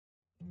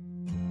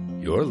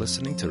You're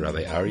listening to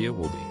Rabbi Aryeh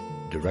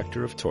Wolbe,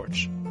 Director of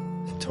Torch,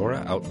 the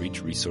Torah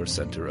Outreach Resource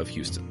Center of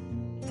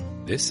Houston.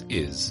 This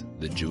is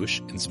the Jewish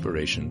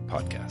Inspiration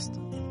Podcast.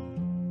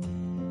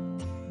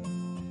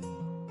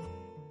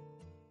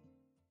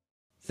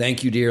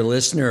 Thank you, dear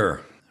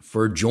listener,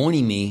 for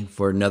joining me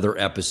for another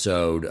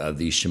episode of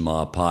the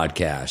Shema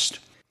Podcast.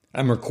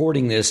 I'm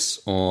recording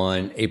this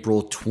on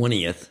April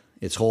 20th.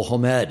 It's Hol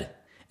Hamed.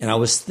 And I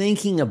was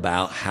thinking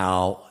about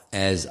how,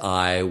 as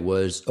I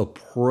was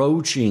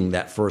approaching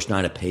that first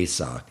night of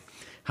Pesach,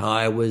 how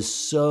I was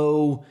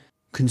so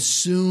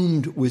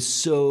consumed with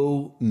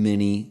so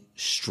many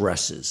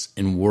stresses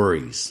and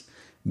worries.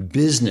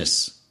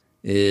 Business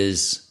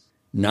is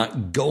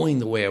not going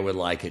the way I would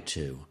like it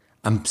to.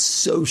 I'm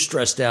so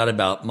stressed out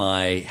about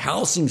my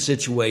housing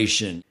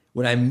situation.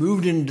 When I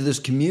moved into this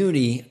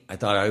community, I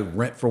thought I'd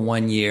rent for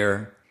 1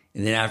 year.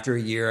 And then after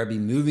a year, I'd be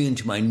moving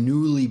into my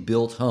newly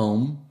built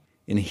home.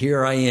 And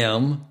here I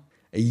am,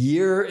 a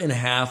year and a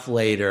half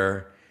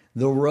later.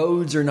 The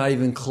roads are not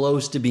even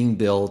close to being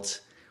built.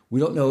 We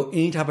don't know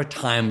any type of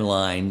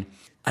timeline.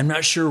 I'm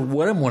not sure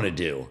what I'm going to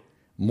do.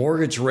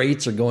 Mortgage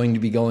rates are going to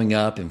be going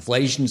up.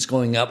 Inflation's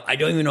going up. I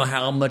don't even know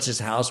how much this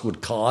house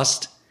would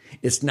cost.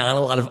 It's not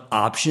a lot of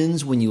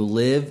options when you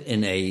live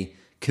in a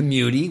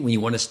community, when you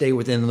want to stay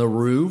within the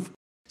roof,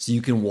 so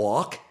you can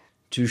walk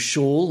to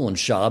shul on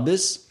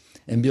Shabbos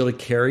and be able to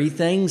carry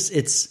things.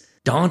 It's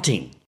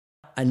daunting.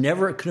 I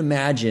never could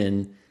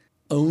imagine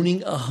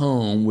owning a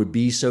home would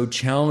be so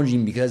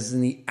challenging because in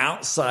the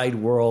outside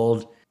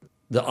world,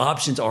 the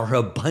options are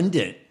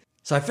abundant.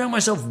 So I found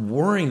myself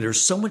worrying.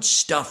 There's so much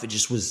stuff. It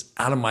just was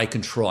out of my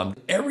control. I'm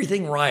doing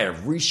everything right.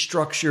 I've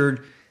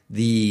restructured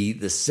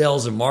the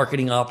sales and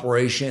marketing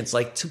operation. It's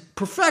like to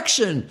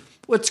perfection.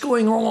 What's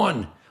going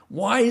on?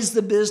 Why is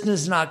the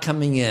business not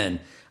coming in?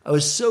 I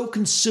was so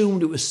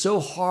consumed. It was so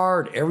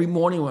hard every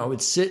morning when I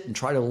would sit and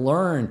try to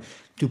learn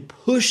to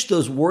push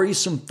those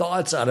worrisome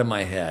thoughts out of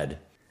my head.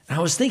 And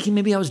I was thinking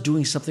maybe I was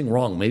doing something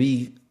wrong.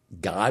 Maybe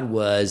God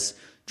was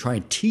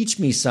trying to teach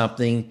me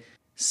something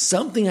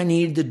I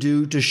needed to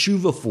do to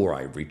Shuvah for.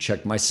 I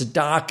rechecked my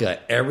tzedakah.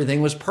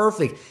 Everything was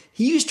perfect.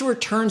 He used to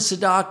return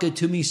tzedakah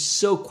to me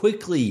so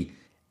quickly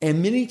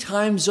and many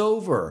times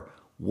over.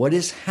 What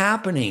is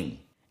happening?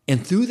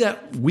 And through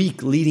that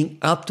week leading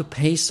up to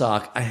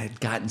Pesach, I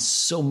had gotten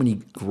so many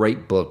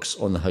great books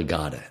on the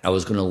Haggadah. I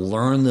was going to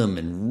learn them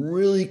and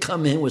really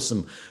come in with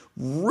some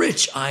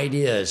rich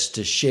ideas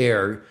to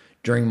share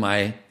during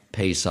my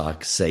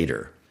Pesach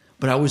Seder.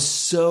 But I was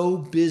so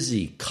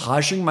busy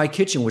koshering my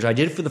kitchen, which I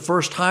did for the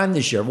first time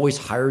this year. I've always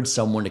hired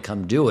someone to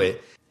come do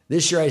it.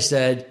 This year I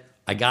said,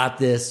 I got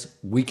this.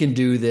 We can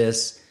do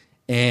this.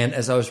 And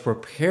as I was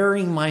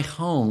preparing my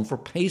home for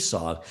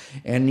Pesach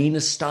and needing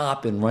to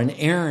stop and run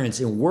errands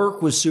and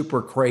work was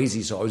super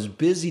crazy, so I was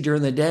busy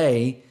during the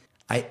day,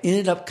 I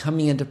ended up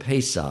coming into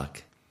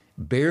Pesach,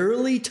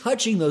 barely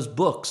touching those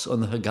books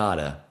on the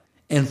Haggadah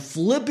and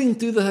flipping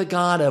through the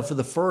Haggadah for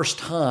the first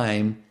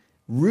time,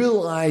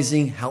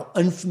 realizing how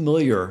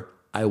unfamiliar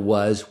I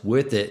was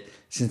with it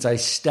since I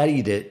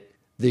studied it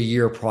the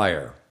year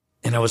prior.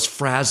 And I was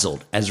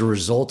frazzled as a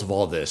result of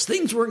all this.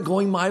 Things weren't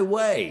going my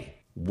way.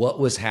 What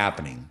was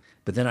happening?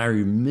 But then I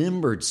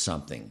remembered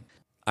something.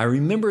 I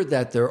remembered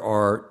that there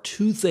are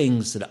two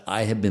things that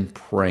I have been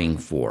praying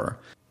for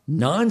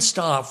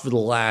nonstop for the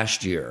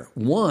last year.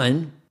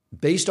 One,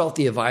 based off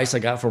the advice I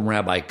got from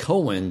Rabbi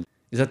Cohen,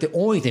 is that the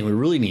only thing we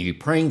really need to be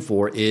praying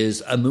for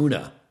is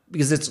emunah,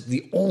 because it's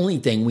the only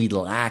thing we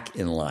lack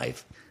in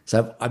life.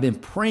 So I've been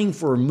praying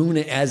for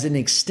emunah as an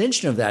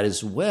extension of that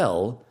as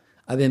well.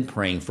 I've been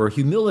praying for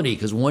humility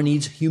because one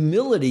needs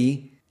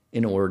humility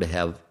in order to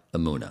have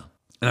emunah.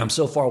 And I'm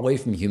so far away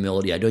from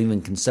humility, I don't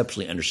even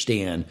conceptually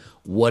understand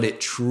what it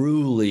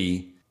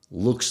truly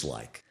looks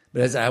like.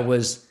 But as I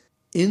was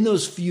in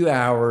those few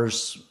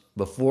hours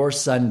before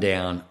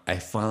sundown, I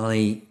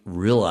finally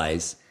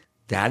realized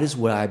that is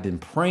what I've been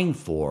praying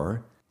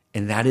for,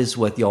 and that is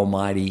what the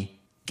Almighty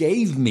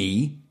gave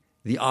me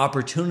the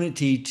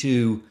opportunity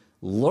to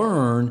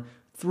learn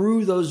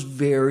through those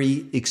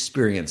very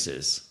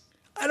experiences.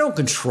 I don't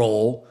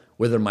control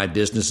whether my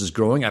business is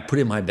growing. I put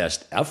in my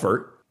best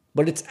effort.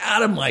 But it's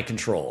out of my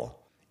control.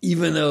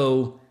 Even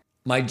though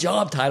my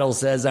job title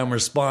says I'm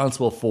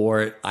responsible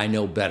for it, I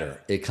know better.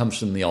 It comes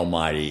from the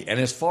Almighty. And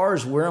as far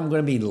as where I'm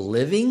going to be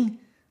living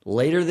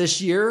later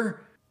this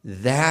year,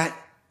 that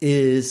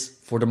is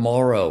for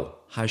tomorrow.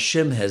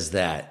 Hashem has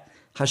that.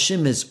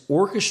 Hashem has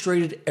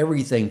orchestrated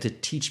everything to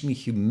teach me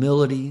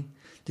humility,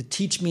 to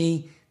teach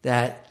me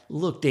that,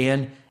 look,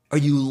 Dan, are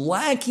you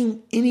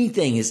lacking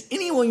anything? Is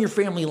anyone in your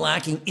family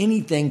lacking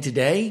anything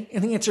today?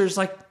 And the answer is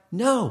like,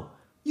 no.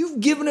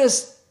 You've given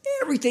us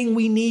everything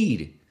we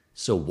need.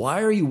 So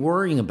why are you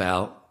worrying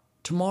about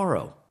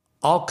tomorrow?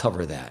 I'll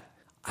cover that.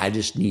 I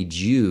just need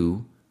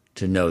you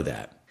to know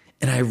that.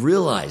 And I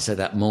realized at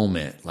that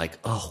moment, like,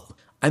 oh,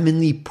 I'm in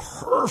the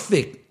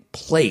perfect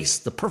place,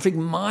 the perfect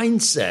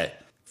mindset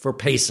for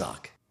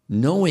Pesach,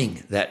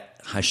 knowing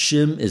that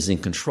Hashem is in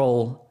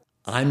control,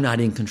 I'm not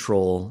in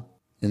control,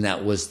 and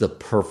that was the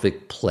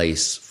perfect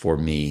place for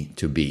me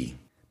to be.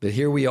 But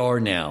here we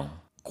are now,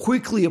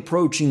 quickly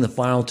approaching the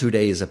final 2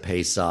 days of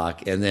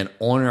Pesach and then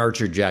on our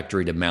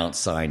trajectory to Mount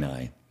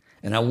Sinai.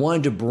 And I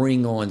wanted to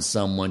bring on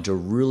someone to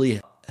really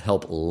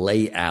help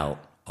lay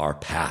out our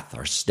path,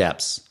 our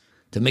steps,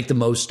 to make the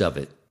most of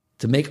it,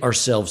 to make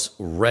ourselves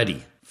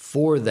ready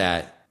for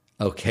that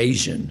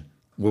occasion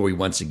where we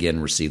once again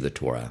receive the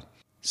Torah.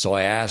 So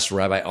I asked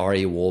Rabbi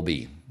Aryeh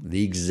Wolbe,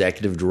 the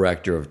executive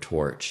director of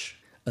Torch,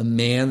 a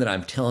man that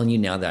I'm telling you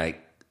now that I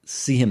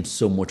see him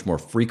so much more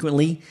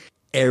frequently.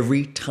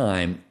 Every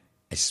time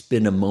I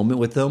spend a moment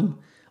with him,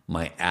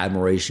 my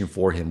admiration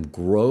for him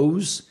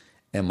grows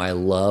and my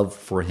love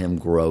for him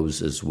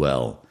grows as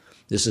well.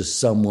 This is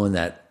someone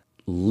that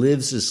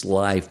lives his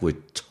life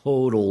with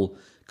total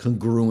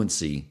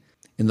congruency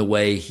in the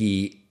way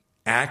he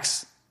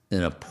acts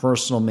in a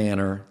personal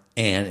manner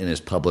and in his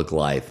public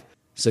life.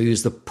 So he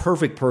was the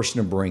perfect person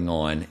to bring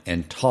on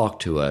and talk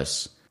to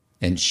us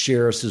and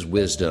share us his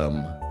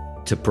wisdom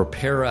to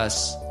prepare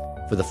us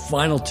for the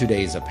final 2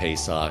 days of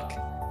Pesach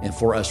and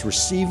for us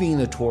receiving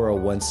the Torah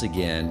once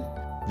again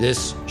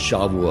this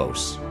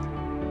Shavuos.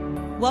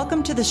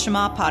 Welcome to the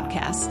Shema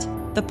Podcast,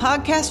 the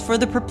podcast for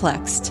the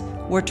perplexed,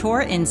 where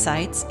Torah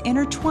insights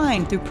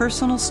intertwined through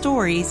personal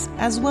stories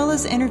as well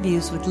as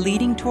interviews with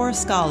leading Torah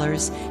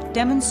scholars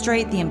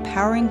demonstrate the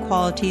empowering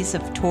qualities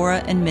of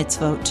Torah and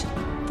mitzvot.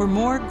 For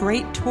more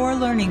great Torah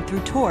learning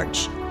through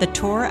Torch, the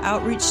Torah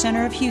Outreach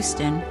Center of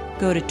Houston,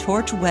 go to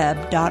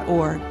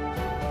torchweb.org.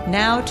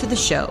 Now to the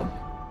show.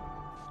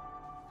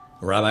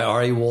 Rabbi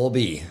Aryeh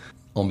Wolbe,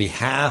 on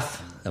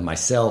behalf of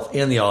myself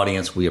and the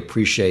audience, we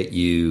appreciate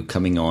you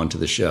coming on to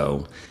the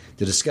show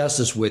to discuss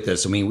this with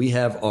us. I mean, we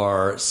have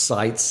our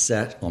sights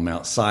set on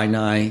Mount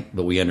Sinai,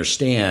 but we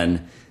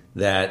understand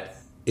that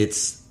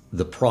it's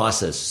the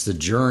process, the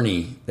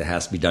journey that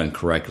has to be done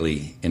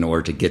correctly in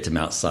order to get to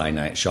Mount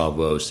Sinai at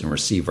Shavuos and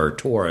receive our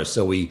Torah.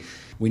 So we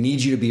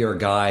need you to be our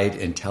guide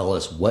and tell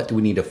us what do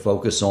we need to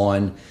focus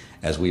on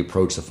as we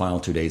approach the final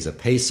 2 days of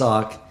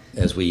Pesach,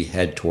 as we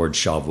head towards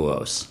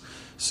Shavuos.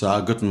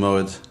 So, Guten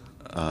Moed,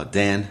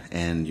 Dan,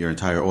 and your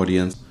entire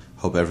audience.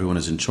 Hope everyone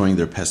is enjoying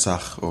their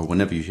Pesach, or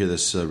whenever you hear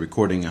this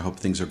recording, I hope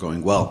things are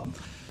going well.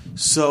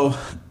 So,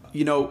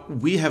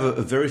 we have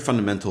a very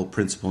fundamental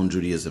principle in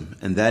Judaism,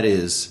 and that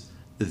is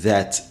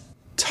that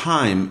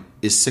time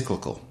is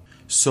cyclical.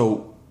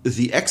 So,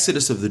 the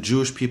exodus of the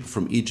Jewish people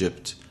from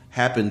Egypt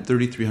happened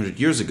 3,300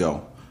 years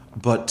ago,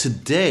 but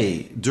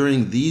today,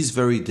 during these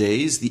very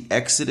days, the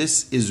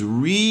exodus is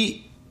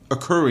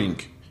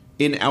reoccurring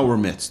in our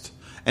midst.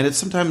 And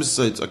it's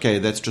okay,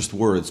 that's just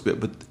words,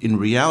 but in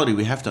reality,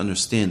 we have to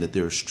understand that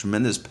there is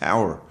tremendous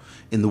power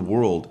in the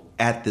world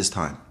at this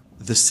time.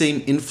 The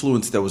same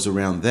influence that was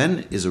around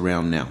then is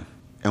around now.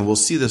 And we'll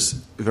see this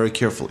very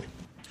carefully.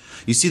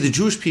 You see, the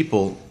Jewish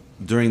people,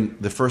 during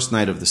the first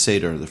night of the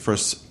Seder, the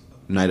first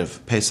night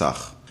of Pesach,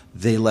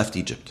 they left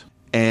Egypt.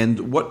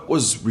 And what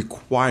was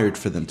required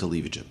for them to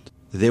leave Egypt?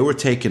 They were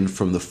taken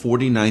from the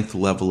 49th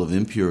level of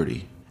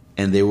impurity,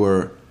 and they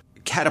were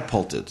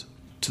catapulted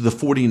to the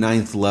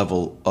 49th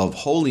level of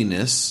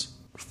holiness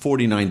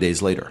 49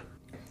 days later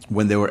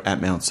when they were at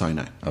Mount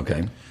Sinai.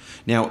 Okay.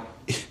 Now,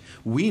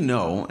 we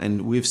know,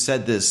 and we've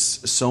said this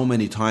so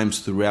many times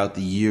throughout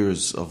the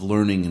years of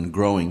learning and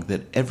growing,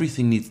 that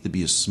everything needs to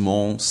be a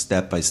small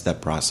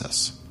step-by-step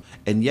process.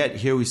 And yet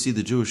here we see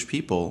the Jewish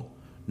people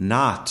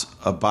not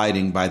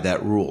abiding by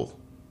that rule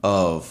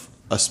of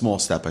a small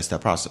step-by-step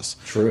process.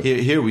 True.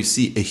 Here we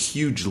see a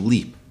huge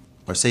leap.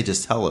 Our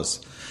sages tell us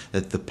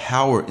that the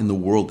power in the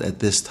world at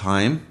this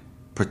time,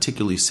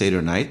 particularly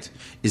Seder night,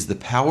 is the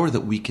power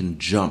that we can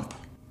jump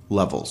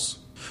levels,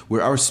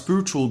 where our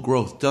spiritual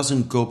growth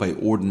doesn't go by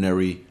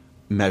ordinary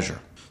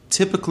measure.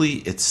 Typically,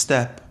 it's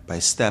step by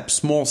step,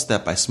 small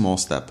step by small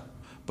step.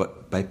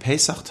 But by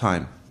Pesach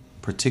time,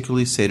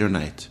 particularly Seder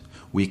night,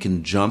 we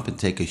can jump and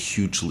take a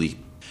huge leap.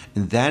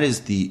 And that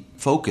is the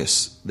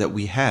focus that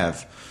we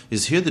have,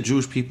 is here the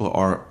Jewish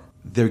people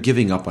they're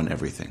giving up on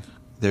everything.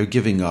 They're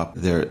giving up.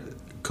 They're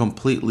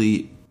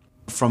completely,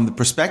 from the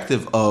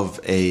perspective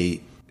of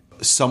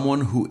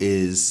someone who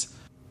is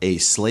a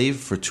slave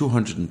for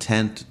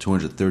 210 to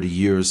 230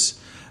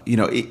 years,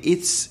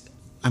 it's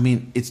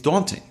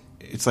daunting.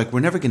 It's like, we're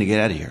never going to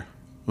get out of here.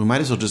 We might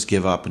as well just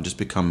give up and just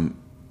become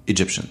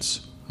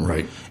Egyptians.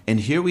 Right. And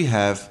here we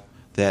have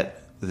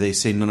that they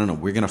say, no,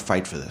 we're going to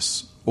fight for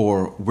this.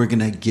 Or we're going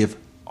to give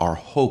our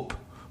hope.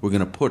 We're going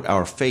to put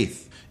our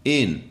faith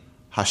in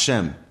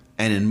Hashem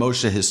and in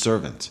Moshe, his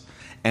servant.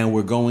 And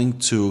we're going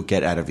to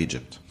get out of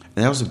Egypt.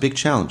 And that was a big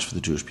challenge for the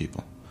Jewish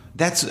people.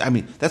 That's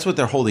what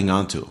they're holding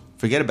on to.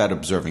 Forget about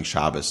observing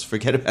Shabbos.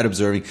 Forget about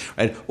observing,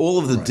 right? All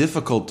of the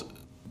difficult,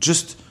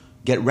 just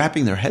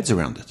wrapping their heads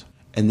around it.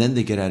 And then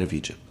they get out of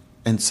Egypt.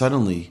 And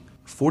suddenly,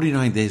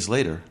 49 days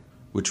later,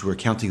 which we're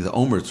counting the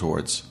Omer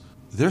towards,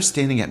 they're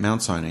standing at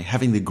Mount Sinai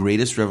having the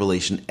greatest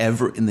revelation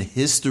ever in the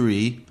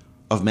history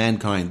of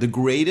mankind. The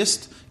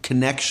greatest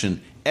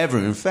connection ever.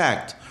 In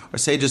fact, our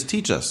sages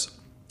teach us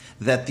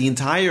that the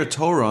entire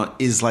Torah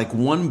is like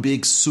one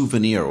big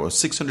souvenir, or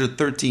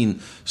 613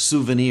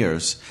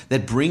 souvenirs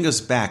that bring us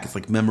back. It's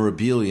like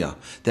memorabilia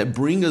that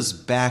bring us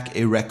back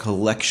a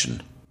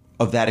recollection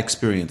of that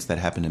experience that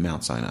happened in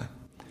Mount Sinai.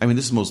 I mean,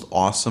 this is the most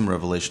awesome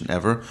revelation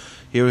ever.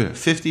 Here,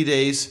 50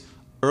 days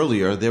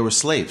earlier, they were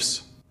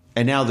slaves.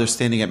 And now they're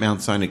standing at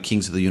Mount Sinai,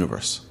 kings of the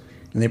universe.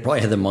 And they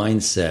probably had the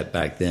mindset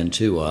back then,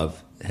 too,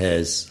 of,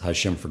 has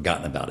Hashem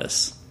forgotten about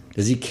us?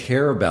 Does he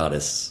care about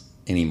us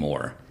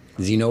anymore?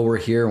 Does he know we're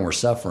here and we're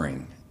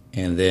suffering?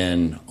 And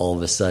then all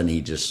of a sudden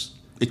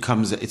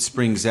it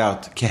springs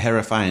out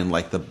keherifying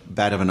like the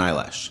bat of an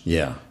eyelash.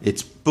 Yeah.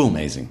 It's boom.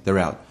 Amazing. They're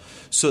out.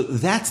 So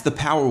that's the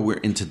power we're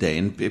in today.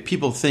 And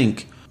people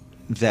think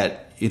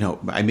that,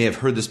 I may have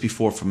heard this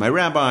before from my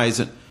rabbis.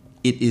 It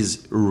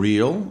is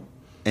real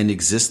and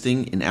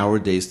existing in our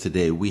days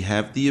today. We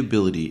have the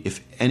ability, if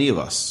any of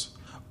us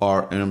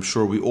are, and I'm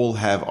sure we all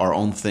have our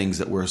own things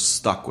that we're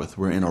stuck with,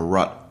 we're in a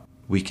rut,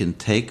 we can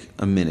take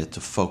a minute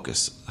to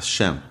focus.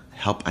 Hashem,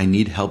 help! I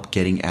need help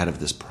getting out of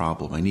this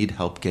problem. I need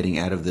help getting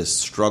out of this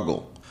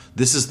struggle.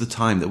 This is the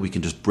time that we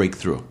can just break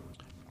through.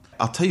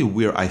 I'll tell you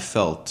where I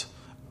felt,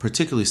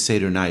 particularly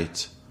Seder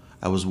night.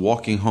 I was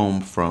walking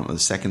home from the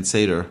second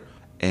Seder,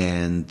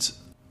 and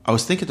I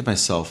was thinking to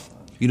myself,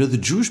 the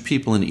Jewish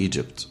people in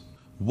Egypt,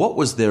 what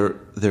was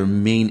their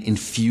main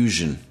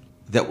infusion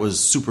that was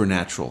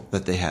supernatural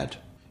that they had?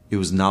 It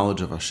was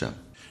knowledge of Hashem,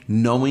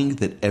 knowing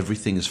that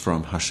everything is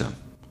from Hashem.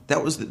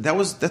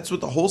 That's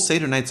what the whole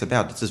Seder night's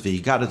about. It says,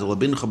 "V'higada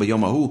delabincha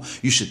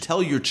b'yomahu." You should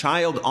tell your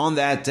child on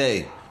that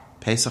day,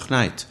 Pesach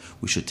night.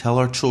 We should tell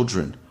our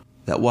children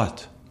that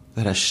what?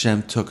 That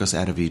Hashem took us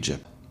out of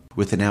Egypt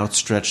with an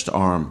outstretched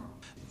arm.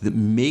 That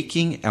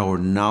making our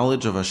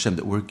knowledge of Hashem,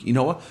 that we're,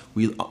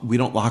 we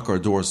don't lock our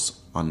doors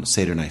on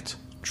Seder night.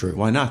 True.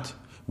 Why not?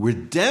 We're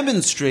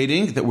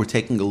demonstrating that we're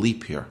taking a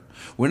leap here.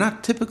 We're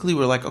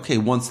like, okay,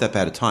 one step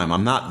at a time.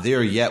 I'm not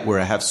there yet where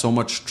I have so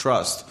much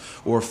trust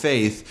or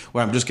faith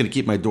where I'm just going to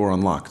keep my door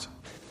unlocked.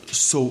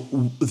 So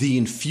the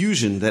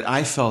infusion that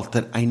I felt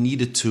that I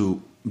needed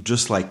to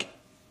just like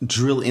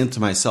drill into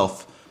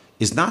myself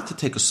is not to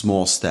take a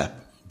small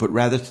step, but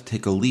rather to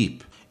take a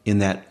leap in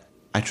that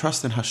I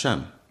trust in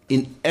Hashem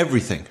in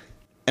everything.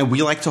 And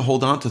we like to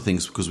hold on to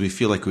things because we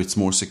feel like it's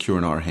more secure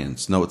in our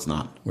hands. No, it's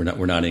not. We're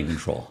not in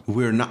control.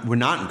 We're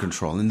not in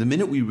control. And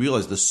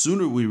the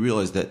sooner we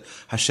realize that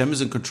Hashem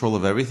is in control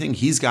of everything,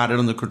 He's got it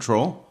under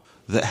control,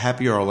 the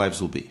happier our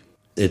lives will be.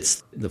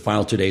 It's the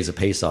final 2 days of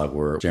Pesach.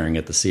 We're staring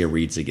at the Sea of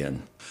Reeds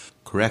again.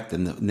 Correct.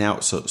 And now,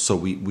 so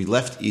we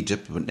left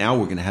Egypt, but now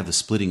we're going to have the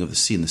splitting of the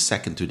sea in the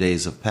second 2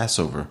 days of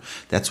Passover.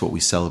 That's what we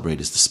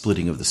celebrate, is the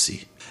splitting of the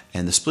sea.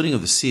 And the splitting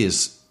of the sea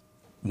is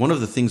one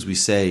of the things we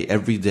say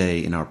every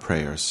day in our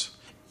prayers,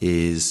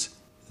 is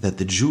that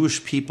the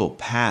Jewish people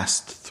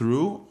passed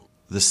through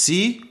the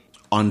sea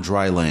on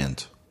dry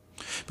land.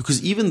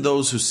 Because even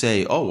those who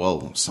say, oh,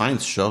 well,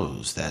 science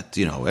shows that,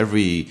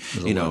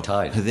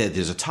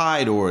 there's a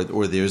tide or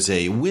there's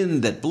a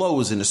wind that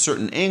blows in a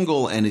certain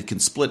angle and it can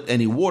split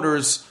any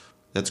waters,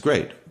 that's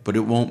great. But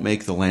it won't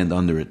make the land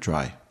under it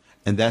dry.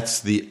 And that's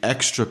the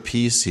extra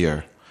piece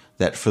here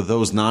that for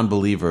those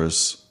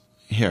non-believers,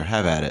 here,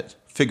 have at it.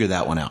 Figure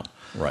that one out.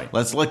 Right.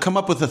 Let's come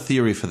up with a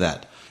theory for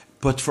that.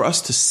 But for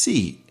us to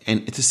see,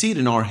 and to see it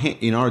in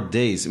our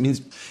days, it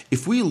means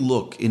if we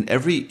look in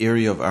every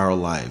area of our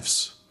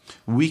lives,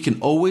 we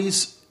can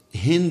always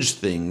hinge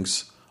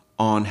things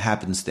on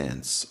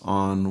happenstance,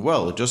 on,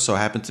 well, it just so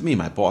happened to me.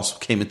 My boss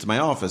came into my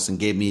office and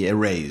gave me a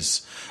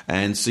raise.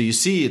 And so you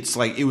see, it's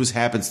like it was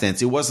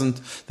happenstance. It wasn't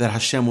that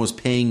Hashem was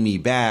paying me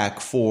back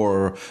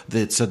for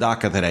the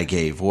tzedakah that I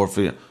gave. Or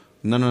for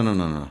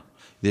No.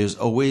 There's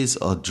always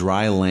a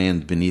dry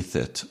land beneath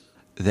it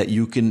that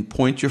you can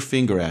point your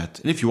finger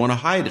at. And if you want to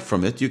hide it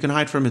from it, you can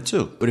hide from it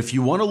too. But if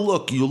you want to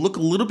look, you'll look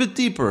a little bit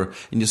deeper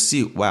and you'll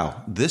see,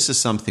 wow, this is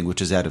something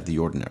which is out of the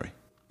ordinary.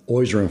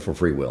 Always room for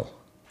free will.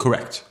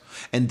 Correct.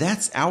 And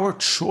that's our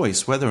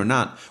choice, whether or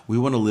not we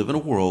want to live in a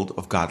world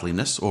of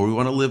godliness or we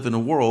want to live in a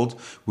world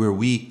where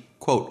we,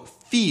 quote,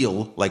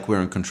 feel like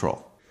we're in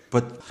control.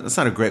 But that's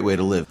not a great way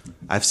to live.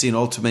 I've seen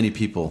all too many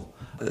people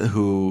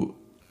who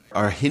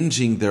are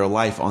hinging their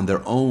life on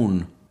their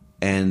own,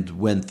 and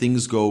when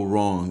things go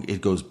wrong,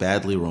 it goes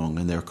badly wrong,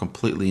 and they're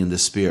completely in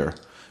despair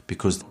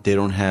because they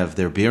don't have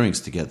their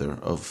bearings together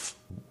of,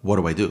 what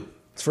do I do?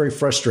 It's very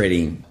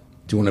frustrating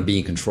to want to be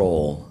in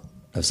control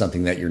of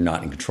something that you're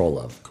not in control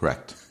of.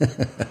 Correct.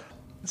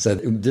 So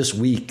this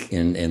week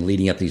and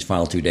leading up these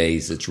final 2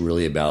 days, it's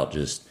really about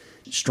just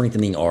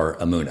strengthening our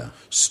emunah.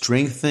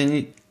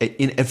 Strengthening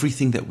in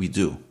everything that we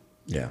do.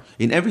 Yeah.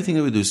 In everything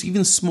that we do,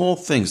 even small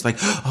things like,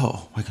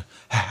 oh my God,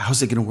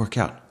 how's it going to work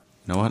out?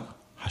 You know what?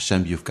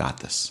 Hashem, you've got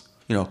this.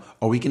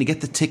 Are we going to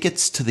get the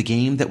tickets to the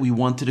game that we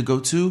wanted to go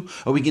to?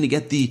 Are we going to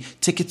get the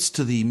tickets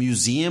to the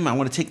museum? I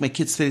want to take my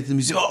kids today to the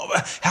museum.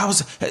 Oh,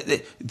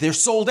 they're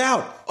sold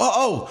out.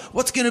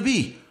 What's going to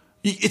be?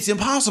 It's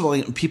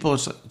impossible. People are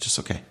just,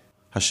 okay.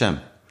 Hashem,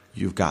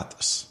 you've got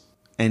this.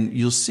 And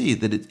you'll see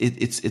that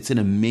it's an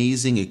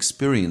amazing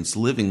experience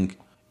living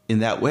in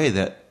that way,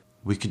 that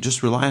we could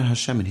just rely on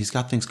Hashem and He's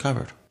got things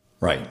covered.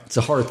 Right. It's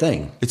a hard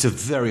thing. It's a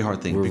very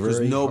hard thing because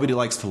nobody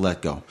likes to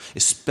let go.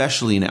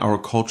 Especially in our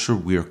culture,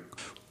 we're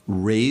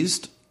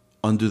raised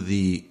under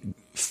the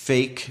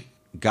fake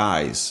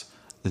guise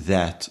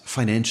that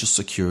financial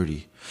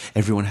security,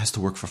 everyone has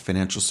to work for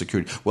financial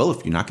security. Well,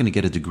 if you're not going to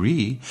get a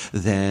degree,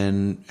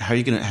 then how are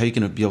you going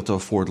to be able to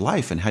afford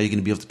life, and how are you going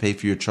to be able to pay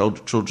for your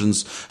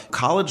children's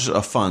college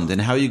fund,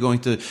 and how are you going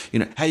to,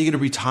 how are you going to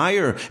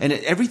retire? And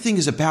everything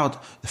is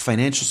about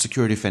financial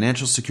security,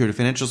 financial security,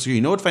 financial security.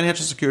 You know what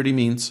financial security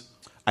means?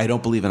 I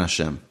don't believe in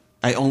Hashem.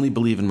 I only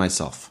believe in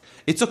myself.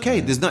 It's okay.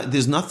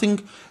 There's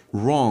nothing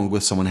wrong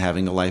with someone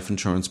having a life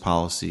insurance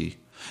policy.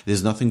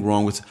 There's nothing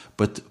wrong with,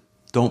 but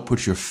don't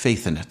put your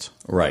faith in it.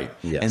 Right,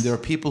 yes. And there are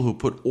people who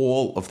put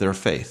all of their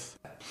faith.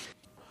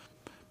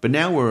 But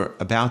now we're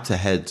about to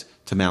head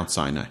to Mount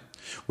Sinai.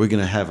 We're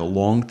going to have a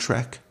long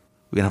trek.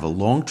 We're going to have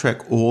a long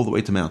trek all the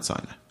way to Mount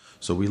Sinai.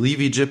 So we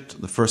leave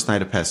Egypt the first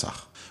night of Pesach.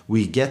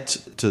 We get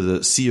to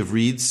the Sea of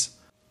Reeds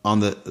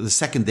on the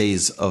second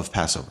days of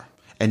Passover.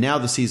 And now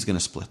the sea is going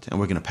to split, and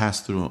we're going to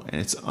pass through,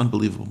 and it's an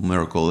unbelievable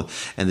miracle.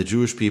 And the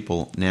Jewish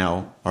people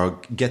now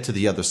get to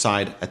the other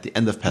side at the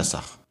end of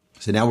Pesach.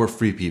 So now we're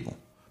free people.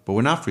 But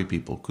we're not free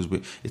people,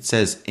 because it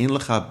says, Ein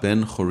lecha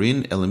ben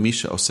chorin el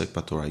misha osek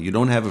b'Torah. You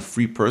don't have a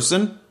free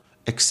person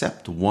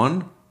except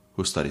one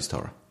who studies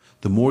Torah.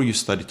 The more you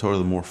study Torah,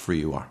 the more free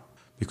you are.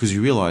 Because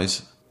you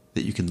realize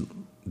that you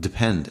can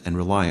depend and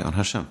rely on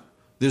Hashem.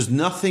 There's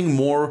nothing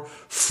more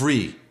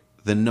free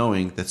than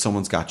knowing that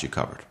someone's got you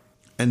covered.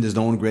 And there's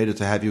no one greater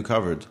to have you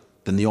covered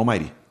than the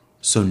Almighty.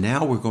 So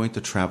now we're going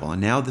to travel.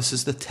 And now this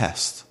is the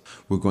test.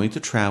 We're going to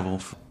travel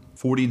for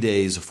 40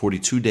 days or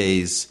 42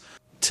 days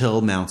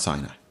till Mount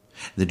Sinai.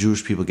 The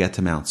Jewish people get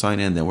to Mount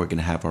Sinai, and then we're going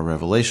to have our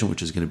revelation,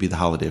 which is going to be the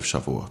holiday of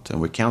Shavuot. And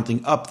we're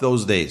counting up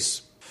those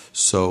days.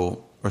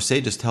 So our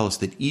sages tell us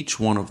that each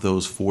one of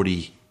those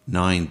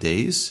 49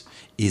 days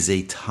is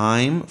a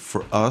time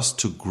for us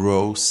to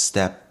grow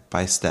step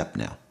by step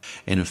now.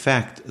 And in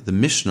fact, the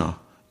Mishnah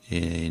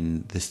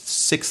in the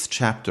 6th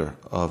chapter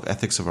of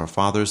Ethics of Our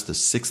Fathers, the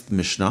 6th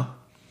Mishnah,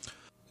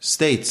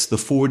 states the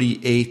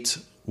 48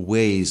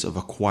 ways of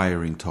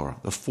acquiring Torah,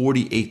 the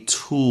 48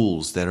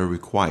 tools that are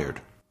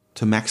required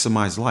to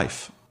maximize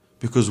life.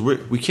 Because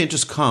we can't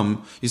just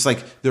come, it's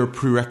like there are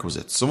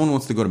prerequisites. Someone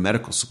wants to go to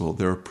medical school,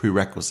 there are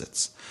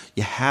prerequisites.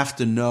 You have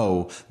to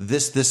know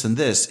this, this, and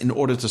this in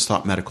order to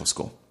start medical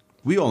school.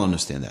 We all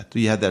understand that.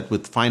 You had that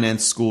with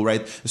finance school, right?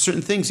 There's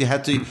certain things you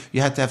had to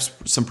have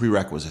some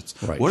prerequisites.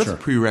 Right, what sure. are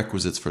the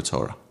prerequisites for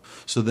Torah?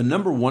 So the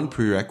number one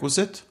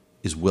prerequisite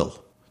is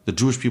will. The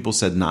Jewish people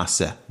said,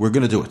 Naaseh. We're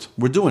going to do it.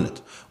 We're doing it.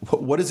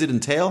 What does it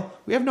entail?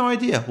 We have no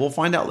idea. We'll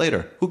find out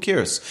later. Who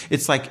cares?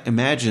 It's like,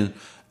 imagine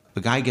a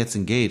guy gets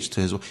engaged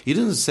to his wife. He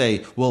doesn't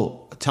say,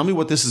 well, tell me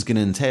what this is going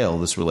to entail,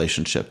 this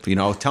relationship.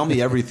 Tell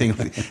me everything.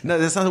 No,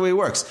 that's not the way it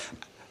works.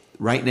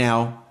 Right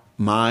now,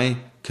 my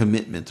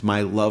commitment,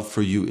 my love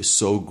for you is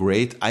so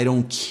great, I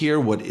don't care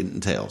what it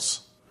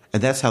entails.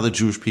 And that's how the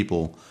Jewish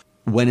people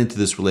went into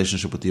this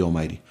relationship with the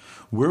Almighty.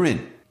 We're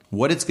in.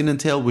 What it's going to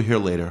entail, we'll hear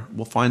later.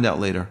 We'll find out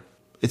later.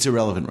 It's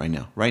irrelevant right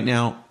now. Right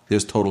now,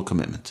 there's total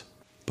commitment.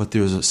 But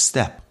there's a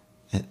step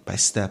by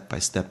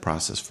step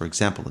process. For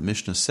example, the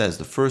Mishnah says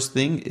the first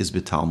thing is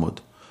b'Talmud,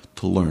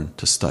 to learn,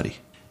 to study.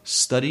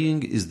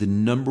 Studying is the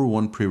number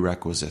one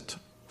prerequisite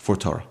for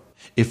Torah.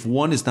 If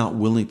one is not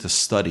willing to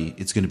study,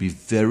 it's going to be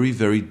very,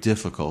 very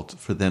difficult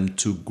for them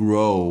to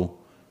grow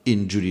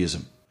in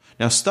Judaism.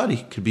 Now,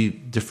 study could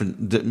be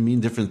mean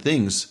different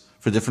things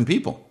for different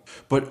people.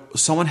 But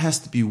someone has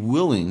to be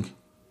willing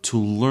to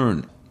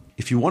learn.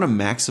 If you want to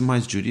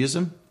maximize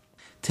Judaism,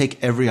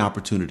 take every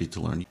opportunity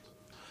to learn.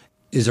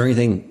 Is there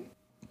anything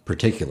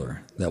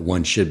particular that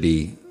one should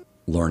be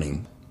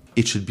learning?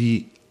 It should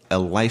be a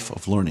life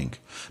of learning.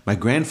 My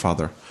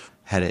grandfather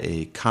had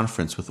a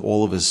conference with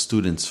all of his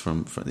students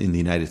from in the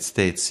United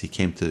States. He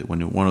came to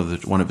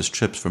one of his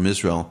trips from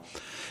Israel,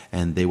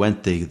 and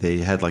they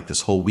had like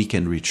this whole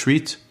weekend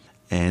retreat.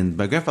 And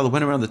my grandfather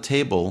went around the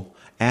table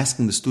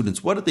asking the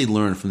students, what did they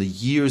learn from the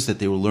years that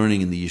they were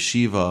learning in the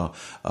yeshiva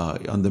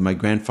under my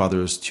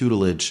grandfather's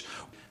tutelage?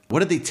 What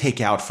did they take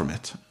out from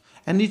it?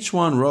 And each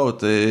one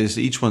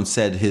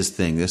said his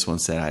thing. This one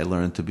said, I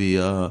learned to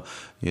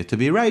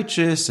be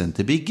righteous and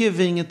to be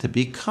giving and to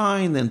be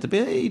kind and to be.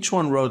 Each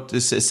one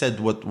said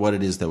what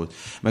it is that was.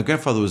 My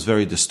grandfather was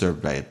very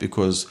disturbed by it,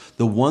 because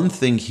the one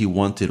thing he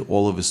wanted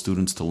all of his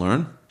students to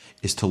learn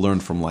is to learn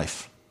from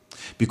life.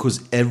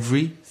 Because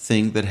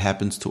everything that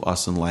happens to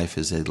us in life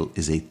is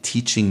a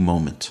teaching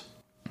moment.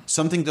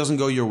 Something doesn't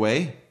go your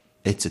way,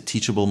 it's a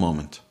teachable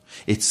moment.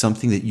 It's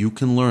something that you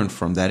can learn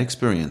from that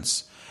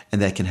experience,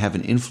 and that can have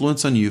an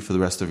influence on you for the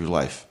rest of your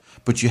life.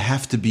 But you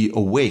have to be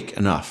awake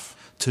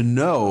enough to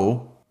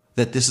know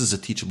that this is a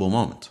teachable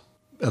moment.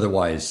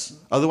 Otherwise,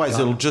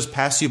 it'll just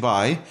pass you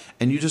by,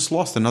 and you just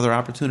lost another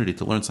opportunity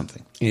to learn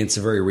something. And it's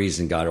the very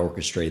reason God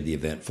orchestrated the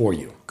event for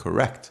you.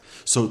 Correct.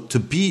 So to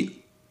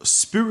be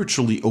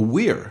spiritually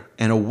aware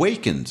and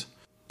awakened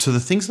to the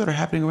things that are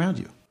happening around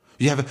you.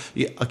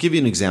 I'll give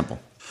you an example.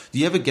 Do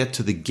you ever get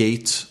to the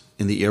gate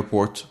in the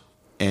airport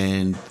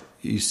and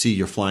you see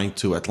you're flying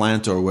to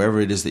Atlanta or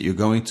wherever it is that you're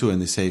going to, and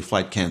they say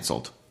flight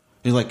canceled.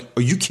 And you're like,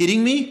 are you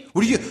kidding me?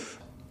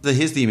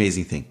 Here's the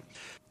amazing thing.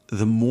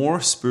 The more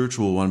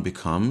spiritual one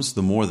becomes,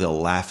 the more they'll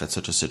laugh at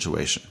such a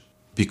situation.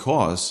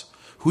 Because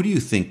who do you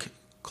think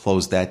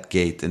closed that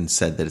gate and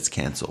said that it's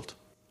canceled?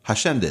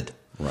 Hashem did.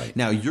 Right.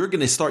 Now you're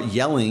going to start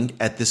yelling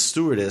at this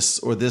stewardess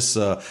or this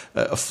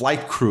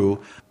flight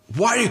crew.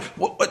 Why?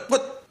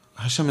 What?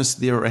 Hashem is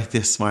there, right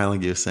there,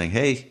 smiling at you, saying,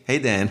 "Hey,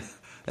 Dan,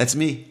 that's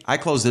me. I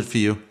closed it for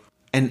you."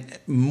 And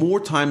more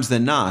times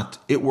than not,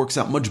 it works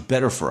out much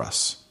better for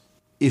us.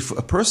 If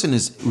a person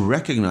is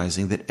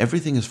recognizing that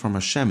everything is from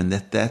Hashem and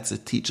that that's a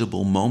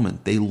teachable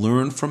moment, they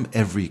learn from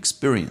every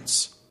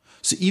experience.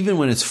 So even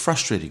when it's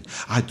frustrating,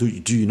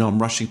 do you know I'm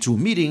rushing to a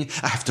meeting,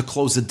 I have to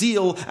close a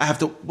deal,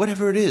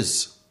 whatever it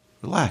is,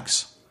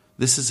 relax.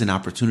 This is an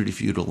opportunity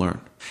for you to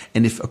learn.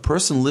 And if a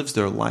person lives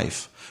their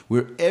life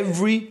where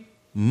every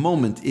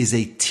moment is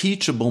a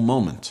teachable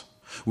moment,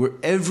 where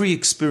every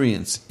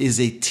experience is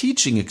a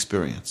teaching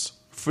experience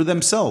for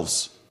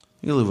themselves,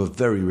 you live a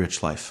very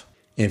rich life.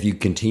 And if you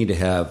continue to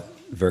have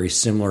very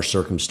similar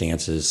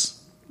circumstances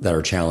that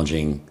are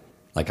challenging,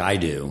 like I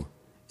do,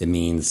 it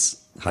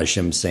means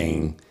Hashem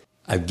saying,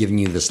 I've given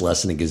you this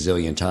lesson a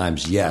gazillion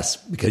times. Yes,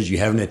 because you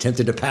haven't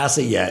attempted to pass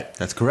it yet.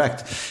 That's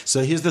correct.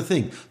 So here's the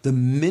thing. The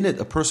minute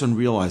a person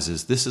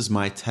realizes this is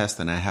my test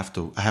and I have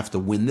to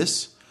win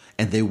this,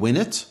 and they win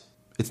it,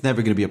 it's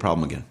never going to be a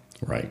problem again.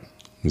 Right.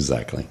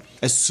 Exactly.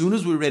 As soon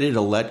as we're ready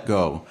to let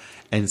go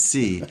and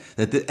see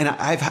that,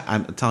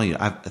 I'm telling you,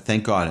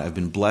 thank God, I've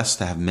been blessed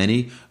to have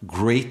many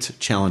great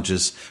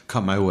challenges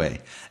come my way.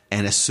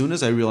 And as soon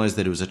as I realized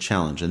that it was a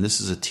challenge and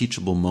this is a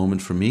teachable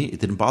moment for me, it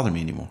didn't bother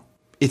me anymore.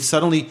 It's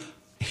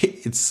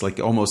like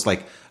almost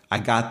like I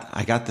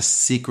got the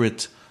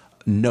secret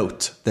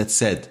note that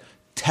said,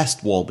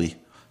 "Test Walby,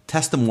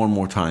 test him one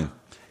more time."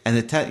 And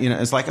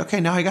it's like, okay,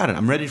 now I got it.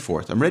 I'm ready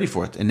for it.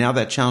 And now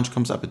that challenge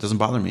comes up. It doesn't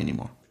bother me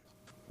anymore.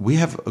 We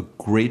have a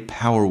great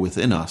power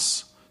within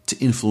us to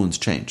influence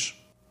change.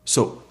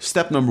 So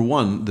step number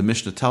 1, the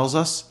Mishnah tells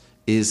us,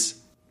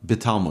 is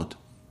B'Talmud.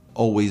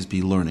 Always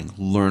be learning.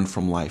 Learn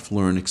from life.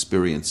 Learn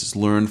experiences.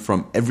 Learn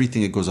from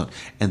everything that goes on.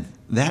 And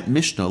that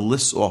Mishnah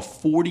lists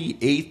off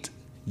 48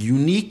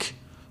 unique,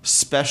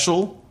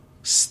 special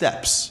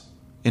steps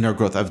in our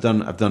growth. I've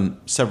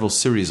done several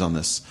series on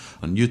this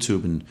on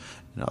YouTube and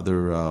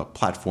other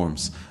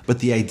platforms. But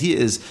the idea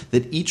is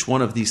that each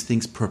one of these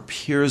things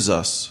prepares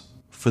us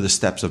for the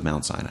steps of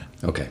Mount Sinai.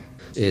 Okay.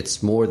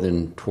 It's more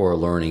than Torah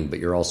learning, but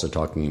you're also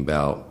talking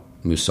about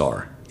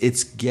Musar.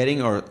 It's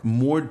getting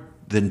more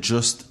than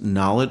just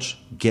knowledge,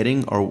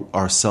 getting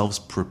ourselves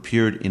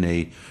prepared in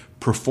a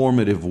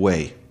performative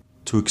way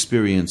to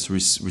experience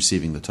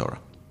receiving the Torah.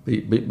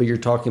 But you're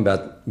talking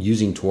about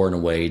using Torah in a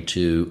way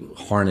to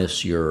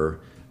harness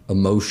your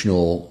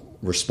emotional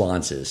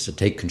responses, to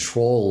take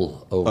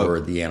control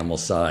over the animal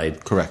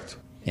side. Correct.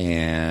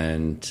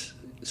 And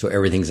so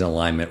everything's in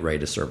alignment, ready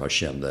to serve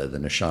Hashem, the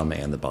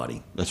neshama and the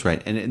body. That's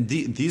right. And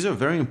these are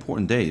very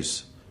important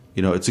days.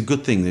 It's a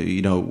good thing that,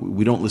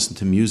 we don't listen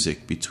to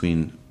music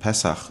between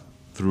Pesach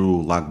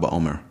through Lag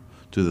BaOmer,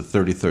 to the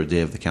 33rd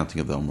day of the counting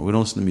of the Omer. We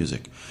don't listen to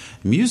music.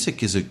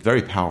 Music is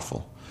very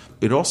powerful.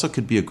 It also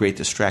could be a great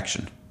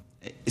distraction.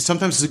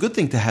 Sometimes it's a good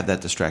thing to have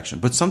that distraction,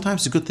 but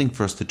sometimes it's a good thing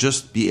for us to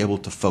just be able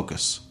to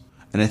focus.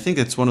 And I think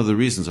that's one of the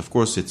reasons. Of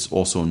course, it's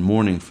also in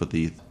mourning for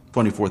the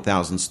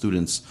 24,000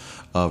 students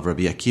of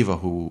Rabbi Akiva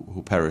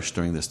who perished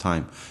during this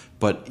time.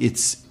 But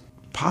it's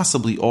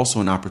possibly also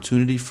an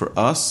opportunity for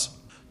us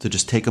to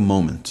just take a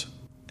moment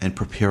and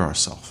prepare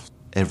ourselves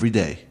every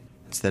day.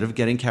 Instead of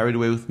getting carried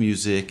away with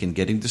music and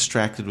getting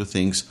distracted with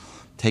things,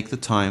 take the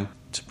time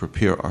to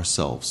prepare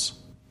ourselves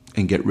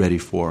and get ready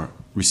for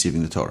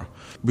receiving the Torah.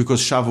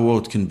 Because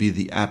Shavuot can be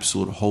the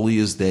absolute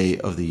holiest day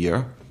of the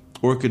year,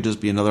 or it could just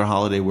be another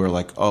holiday where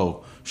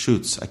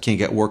shoots, I can't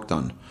get work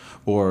done.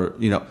 Or,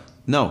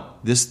 no,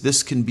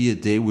 this can be a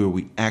day where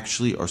we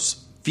actually are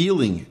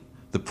feeling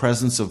the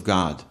presence of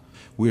God,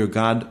 where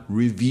God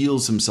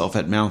reveals himself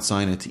at Mount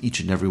Sinai to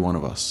each and every one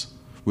of us,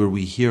 where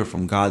we hear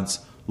from God's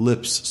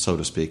lips, so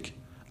to speak,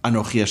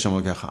 Anochi Hashem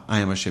Elokecha, I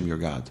am Hashem your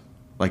God,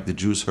 like the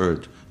Jews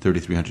heard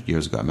 3,300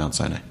 years ago at Mount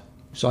Sinai.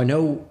 So I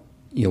know,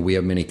 we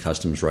have many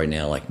customs right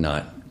now, like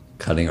not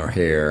cutting our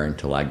hair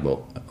until Lag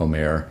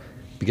BaOmer,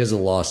 because of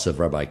the loss of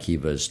Rabbi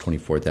Akiva's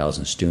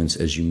 24,000 students,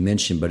 as you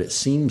mentioned, but it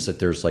seems that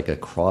there's like a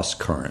cross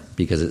current,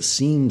 because it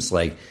seems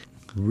like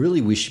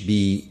really we should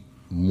be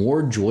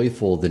more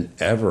joyful than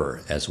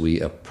ever as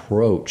we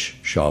approach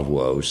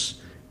Shavuos,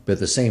 but at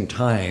the same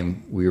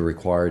time, we're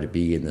required to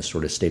be in this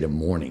sort of state of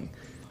mourning.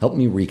 Help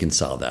me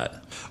reconcile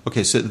that.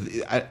 Okay, so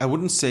I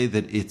wouldn't say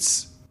that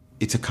it's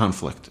a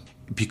conflict,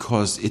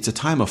 because it's a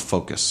time of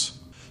focus.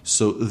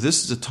 So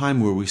this is a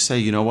time where we say,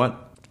 you know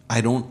what?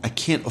 I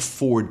can't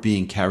afford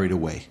being carried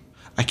away.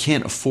 I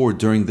can't afford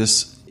during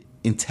this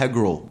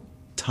integral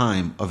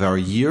time of our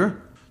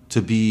year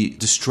to be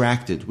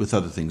distracted with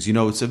other things.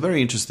 It's a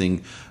very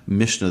interesting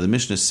Mishnah. The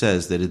Mishnah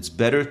says that it's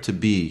better to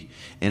be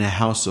in a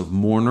house of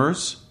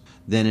mourners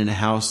than in a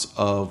house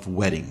of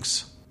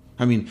weddings.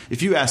 I mean,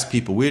 if you ask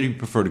people, where do you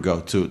prefer to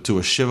go? To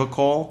a shiva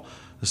call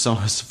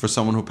for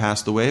someone who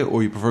passed away,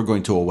 or you prefer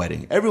going to a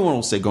wedding? Everyone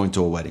will say going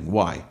to a wedding.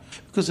 Why?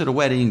 Because at a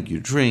wedding,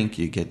 you drink,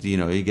 you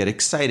get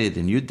excited,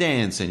 and you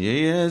dance, and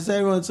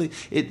everyone's like,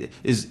 it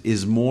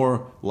is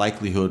more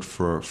likelihood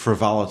for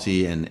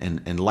frivolity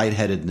and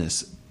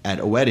lightheadedness at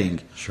a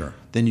wedding. Sure.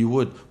 Than you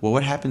would. Well,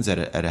 what happens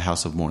at a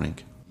house of mourning?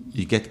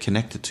 You get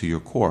connected to your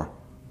core.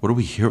 What are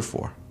we here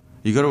for?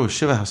 You go to a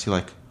shiva house, you're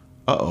like,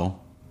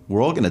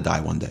 we're all going to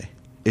die one day.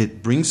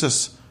 It brings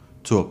us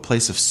to a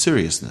place of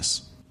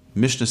seriousness.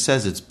 Mishnah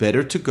says it's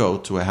better to go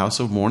to a house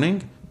of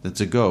mourning than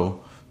to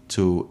go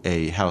to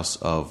a house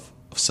of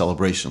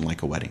celebration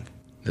like a wedding.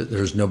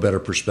 There's no better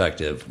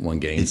perspective one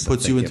gains. It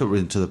puts you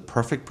into the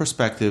perfect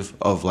perspective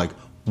of like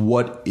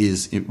what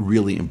is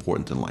really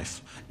important in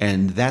life.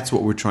 And that's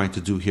what we're trying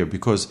to do here,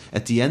 because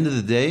at the end of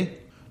the day,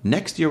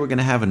 next year we're going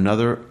to have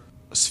another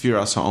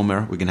Sfiras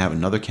HaOmer. We're going to have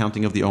another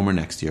counting of the Omer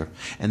next year.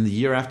 And the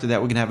year after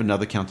that, we're going to have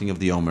another counting of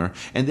the Omer.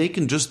 And they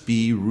can just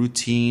be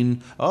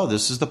routine. Oh,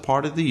 this is the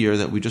part of the year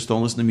that we just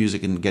don't listen to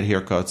music and get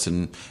haircuts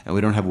and we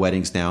don't have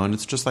weddings now. And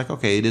it's just like,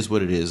 okay, it is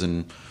what it is.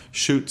 And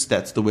shoots,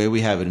 that's the way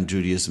we have it in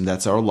Judaism.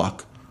 That's our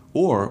luck.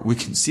 Or we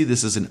can see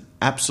this as an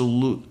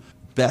absolute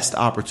best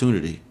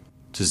opportunity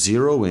to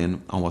zero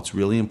in on what's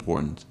really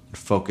important,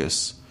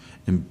 focus,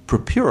 and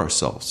prepare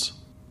ourselves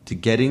to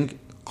getting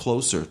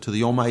closer to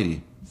the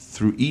Almighty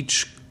through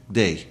each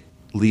day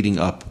leading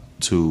up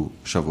to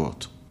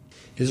Shavuot.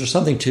 Is there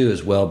something too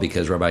as well,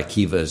 because Rabbi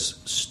Akiva's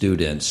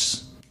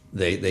students,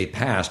 they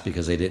passed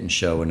because they didn't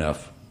show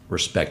enough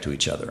respect to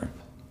each other.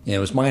 And it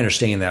was my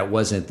understanding that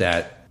wasn't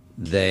that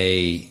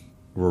they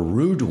were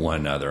rude to one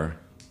another,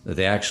 that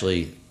they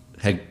actually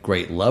had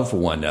great love for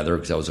one another,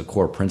 because that was a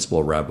core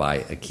principle of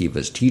Rabbi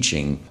Akiva's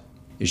teaching.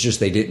 It's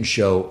just they didn't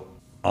show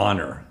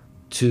honor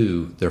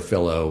to their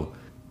fellow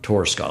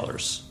Torah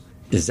scholars.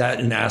 Is that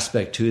an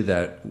aspect, too,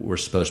 that we're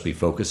supposed to be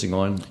focusing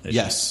on?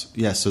 Yes.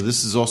 So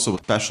this is also a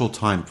special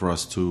time for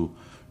us to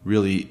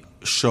really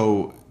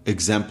show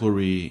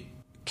exemplary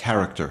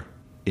character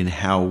in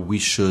how we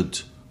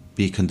should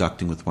be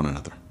conducting with one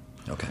another.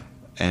 Okay.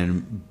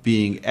 And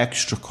being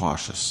extra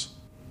cautious,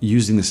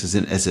 using this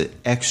as an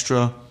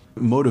extra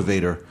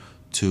motivator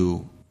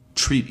to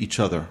treat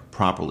each other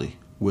properly,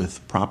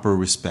 with proper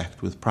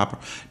respect,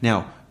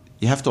 Now,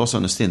 you have to also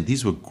understand,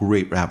 these were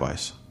great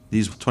rabbis.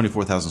 These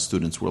 24,000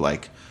 students were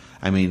like,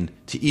 to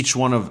each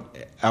one of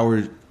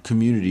our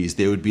communities,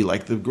 they would be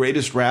like the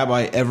greatest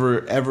rabbi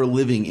ever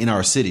living in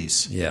our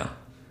cities. Yeah.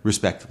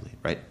 Respectively,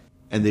 right?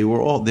 And they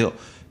were all,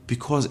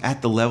 because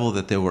at the level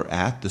that they were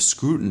at, the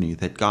scrutiny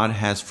that God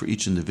has for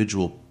each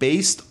individual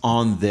based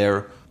on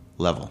their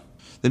level.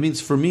 That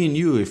means for me and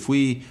you, if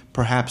we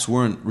perhaps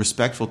weren't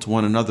respectful to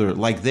one another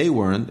like they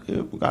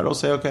weren't, God will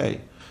say,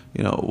 okay,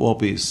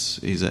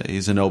 Wolpe's,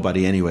 he's a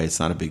nobody anyway. It's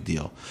not a big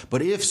deal.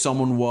 But if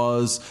someone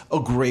was a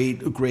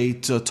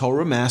great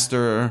Torah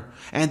master,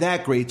 and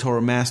that great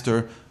Torah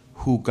master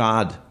who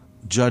God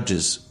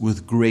judges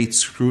with great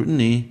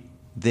scrutiny,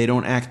 they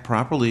don't act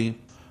properly,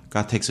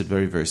 God takes it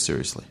very, very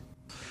seriously.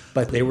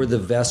 But they were the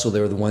vessel.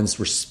 They were the ones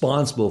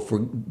responsible for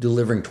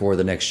delivering Torah to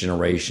the next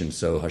generation.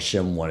 So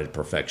Hashem wanted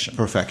perfection.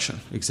 Perfection,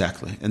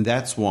 exactly. And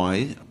that's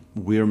why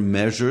we're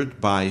measured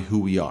by who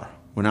we are.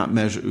 We're not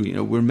measured.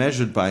 We're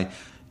measured by.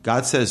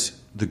 God says,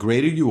 the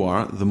greater you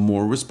are, the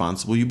more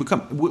responsible you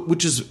become,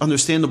 which is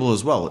understandable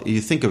as well.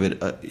 You think of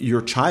it,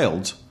 your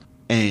child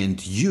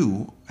and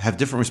you have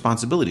different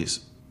responsibilities.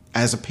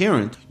 As a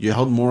parent, you're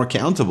held more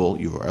accountable,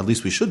 or at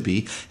least we should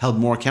be, held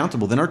more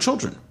accountable than our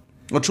children.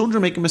 Our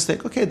children make a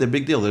mistake, okay, they're a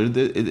big deal.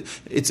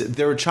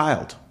 They're a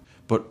child.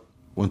 But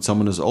when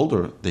someone is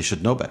older, they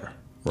should know better.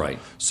 Right.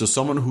 So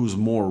someone who's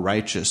more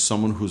righteous,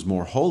 someone who's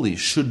more holy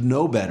should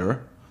know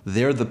better.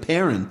 They're the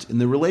parent in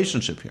the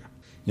relationship here.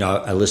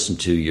 I listened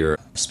to your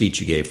speech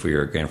you gave for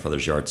your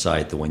grandfather's yard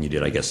site, the one you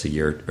did, I guess, a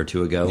year or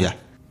two ago. Yeah.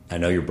 I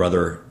know your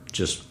brother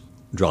just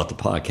dropped the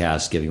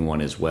podcast giving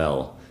one as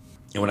well.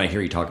 And when I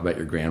hear you talk about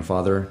your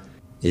grandfather,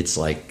 it's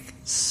like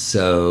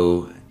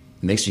so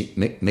makes me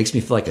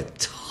feel like a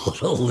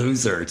total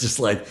loser. Just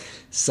like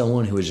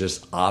someone who is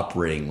just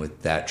operating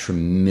with that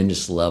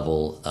tremendous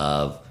level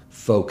of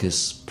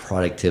focus,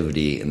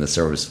 productivity in the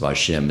service of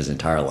Hashem his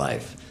entire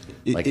life.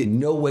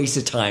 No waste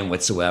of time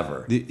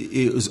whatsoever.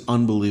 It was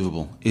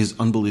unbelievable. It is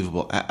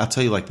unbelievable. I'll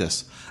tell you like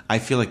this. I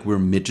feel like we're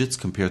midgets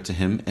compared to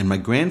him. And my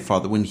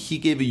grandfather, when he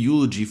gave a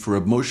eulogy for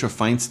Reb Moshe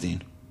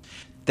Feinstein,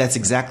 that's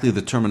exactly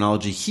the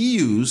terminology he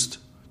used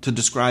to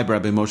describe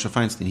Rabbi Moshe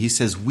Feinstein. He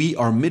says, we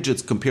are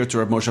midgets compared to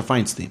Reb Moshe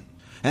Feinstein.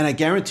 And I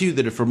guarantee you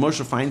that if Reb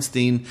Moshe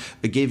Feinstein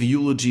gave a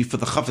eulogy for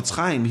the Chafetz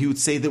Chaim, he would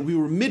say that we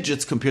were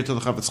midgets compared to the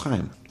Chafetz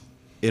Chaim.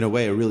 In a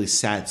way, a really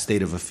sad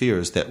state of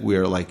affairs that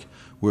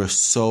we're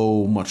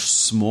so much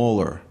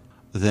smaller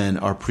than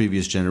our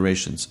previous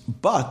generations.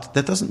 But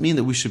that doesn't mean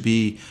that we should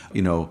be,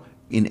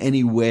 in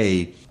any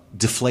way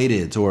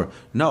deflated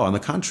no, on the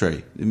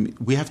contrary.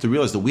 We have to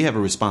realize that we have a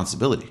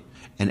responsibility.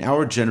 And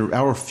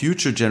our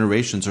future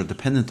generations are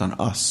dependent on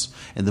us.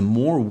 And the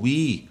more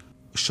we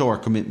show our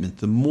commitment,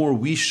 the more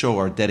we show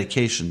our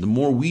dedication, the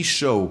more we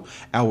show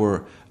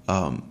our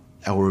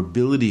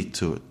ability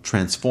to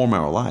transform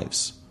our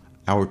lives,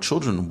 our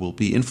children will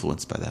be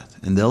influenced by that,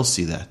 and they'll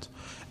see that.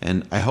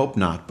 And I hope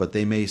not, but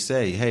they may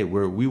say, hey,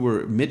 we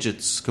were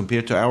midgets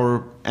compared to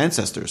our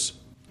ancestors.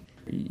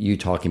 You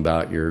talking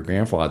about your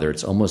grandfather,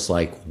 it's almost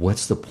like,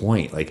 what's the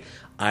point? Like,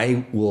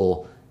 I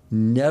will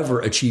never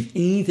achieve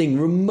anything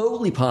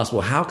remotely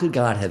possible. How could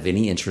God have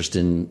any interest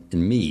in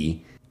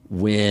me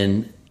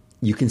when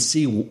you can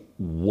see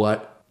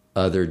what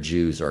other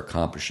Jews are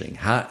accomplishing?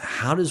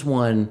 How does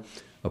one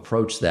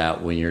approach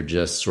that when you're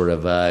just sort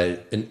of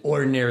an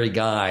ordinary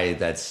guy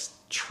that's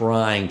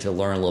trying to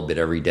learn a little bit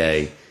every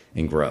day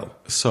and grow?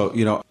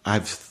 So,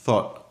 I've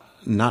thought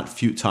not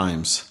few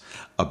times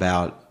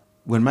about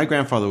when my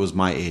grandfather was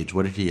my age,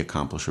 what did he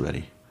accomplish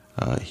already?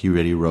 He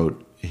already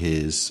wrote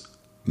his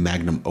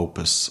magnum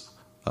opus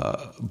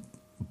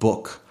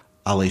book,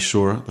 Alei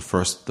Shur,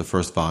 the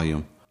first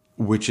volume,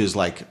 which is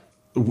like,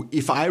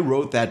 if I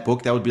wrote that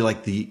book, that would be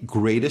like the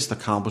greatest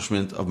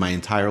accomplishment of my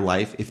entire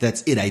life. If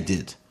that's it, I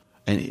did.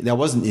 And that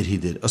wasn't it he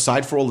did.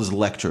 Aside for all his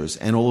lectures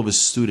and all of his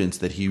students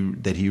that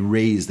he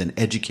raised and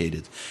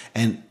educated,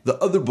 and the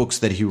other books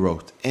that he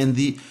wrote, and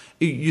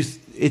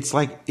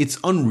it's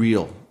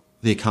unreal,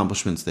 the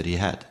accomplishments that he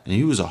had. And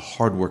he was a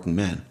hardworking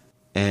man.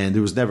 And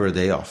there was never a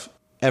day off.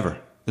 Ever.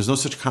 There's no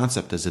such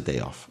concept as a day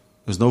off.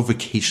 There's no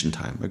vacation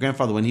time. My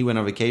grandfather, when he went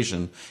on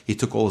vacation, he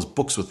took all his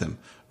books with him,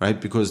 right?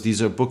 Because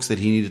these are books that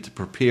he needed to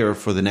prepare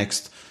for the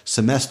next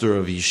semester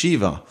of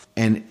yeshiva.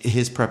 And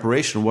his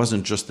preparation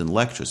wasn't just in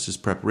lectures. His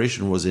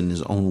preparation was in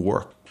his own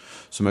work.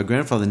 So my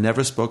grandfather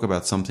never spoke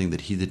about something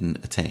that he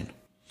didn't attain.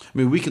 I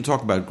mean, we can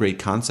talk about great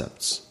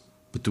concepts,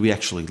 but do we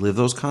actually live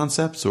those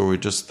concepts, or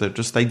they're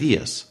just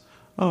ideas?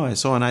 Oh, I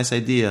saw a nice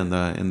idea in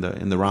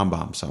the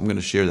Rambam, so I'm going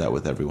to share that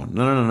with everyone.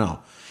 No.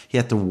 He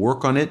had to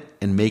work on it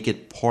and make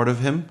it part of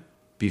him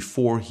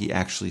before he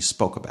actually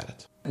spoke about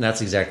it. And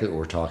that's exactly what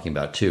we're talking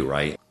about too,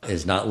 right?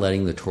 Is not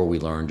letting the Torah we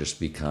learn just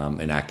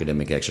become an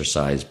academic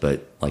exercise,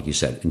 but like you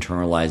said,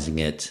 internalizing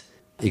it,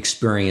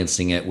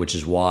 experiencing it, which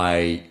is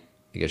why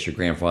I guess your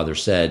grandfather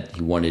said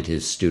he wanted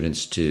his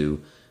students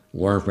to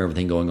learn from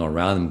everything going on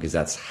around them, because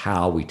that's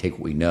how we take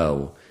what we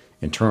know,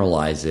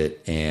 internalize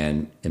it,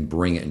 and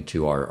bring it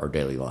into our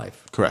daily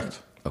life.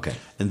 Correct. Okay.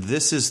 And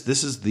this is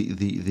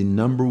the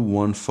number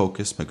one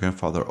focus my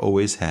grandfather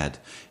always had,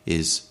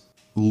 is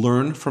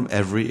learn from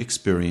every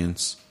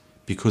experience,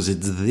 because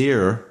it's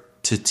there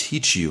to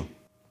teach you.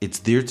 It's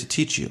there to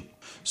teach you.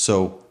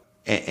 So,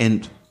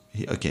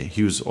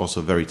 he was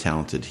also very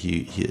talented.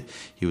 He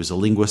was a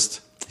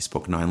linguist. He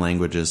spoke 9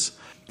 languages.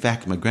 In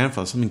fact, my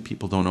grandfather, something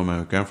people don't know about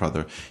my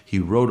grandfather, he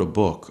wrote a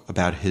book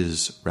about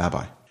his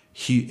rabbi.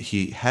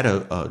 He had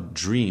a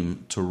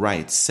dream to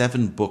write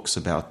 7 books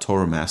about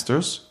Torah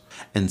masters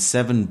and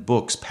 7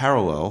 books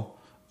parallel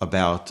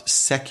about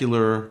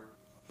secular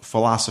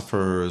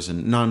philosophers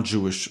and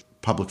non-Jewish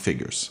public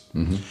figures.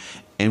 Mm-hmm.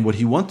 And what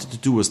he wanted to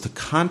do was to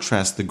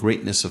contrast the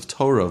greatness of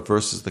Torah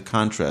versus the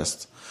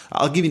contrast.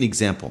 I'll give you an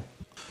example.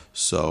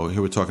 So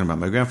here we're talking about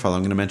my grandfather.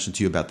 I'm going to mention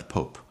to you about the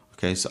Pope.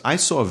 Okay, so I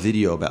saw a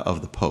video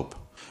of the Pope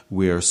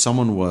where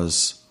someone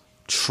was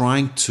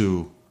trying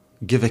to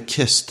give a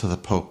kiss to the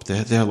Pope.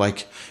 They're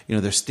like,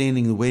 they're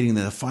standing and waiting.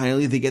 Then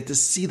finally they get to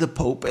see the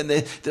Pope, and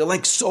they're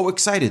like so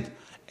excited.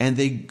 And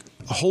they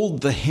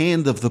hold the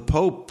hand of the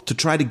Pope to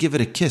try to give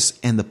it a kiss.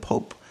 And the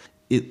Pope,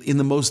 in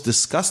the most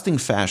disgusting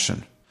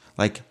fashion,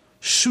 like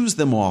shoos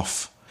them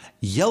off,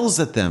 yells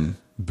at them,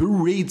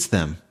 berates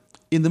them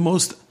in the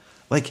most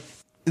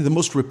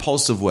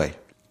repulsive way.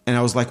 And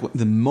I was like,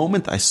 the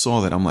moment I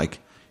saw that, I'm like,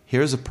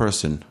 here's a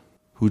person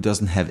who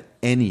doesn't have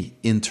any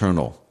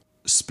internal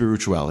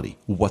spirituality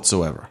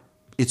whatsoever.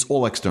 It's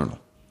all external.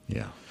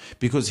 Yeah.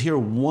 Because here,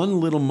 one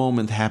little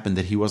moment happened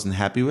that he wasn't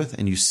happy with,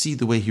 and you see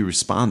the way he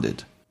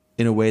responded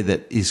in a way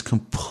that is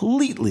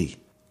completely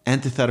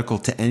antithetical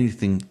to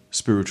anything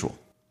spiritual.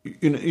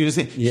 You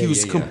understand? Yeah, he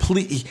was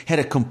complete. He had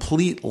a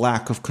complete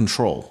lack of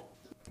control.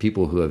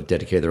 People who have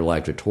dedicated their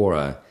life to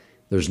Torah,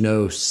 there's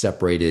no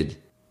separated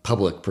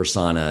public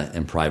persona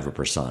and private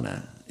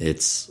persona.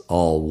 It's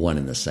all one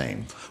and the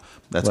same.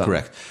 That's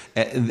correct.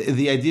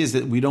 The idea is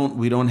that we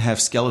don't have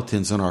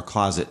skeletons in our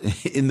closet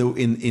in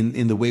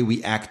the way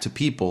we act to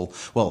people.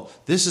 Well,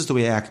 this is the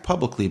way I act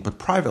publicly, but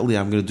privately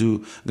I'm going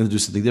to do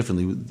something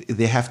differently.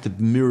 They have to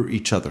mirror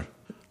each other.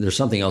 There's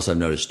something else I've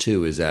noticed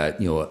too, is that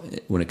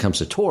when it comes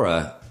to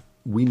Torah,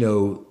 we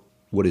know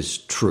what is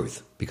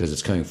truth because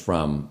it's coming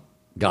from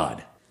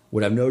God.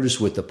 What I've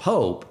noticed with the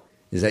Pope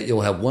is that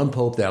you'll have one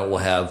Pope that will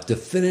have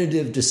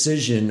definitive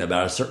decision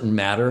about a certain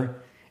matter.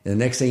 And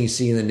the next thing you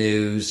see in the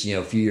news,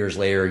 a few years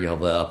later, you'll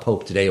have a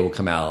Pope today will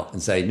come out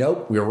and say,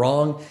 nope, we were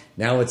wrong.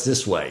 Now it's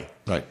this way.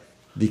 Right.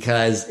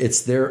 Because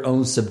it's their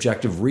own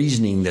subjective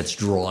reasoning that's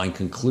drawing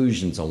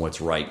conclusions on what's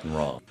right and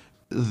wrong.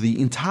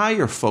 The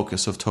entire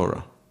focus of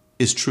Torah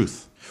is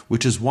truth,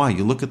 which is why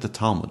you look at the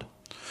Talmud.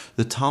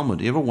 The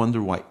Talmud, you ever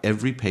wonder why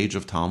every page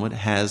of Talmud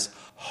has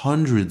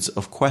hundreds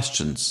of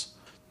questions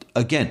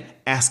again,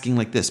 asking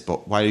like this,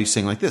 but why are you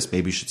saying like this?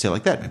 Maybe you should say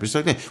like that. Maybe you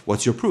should say like that.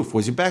 What's your proof?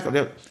 What's your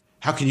backup?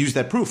 How can you use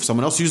that proof?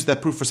 Someone else used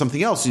that proof for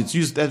something else. It's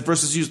used, that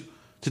verse is used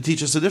to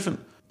teach us a different.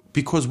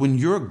 Because when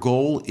your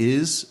goal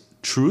is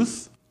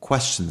truth,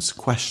 questions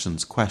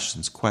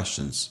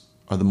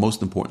are the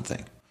most important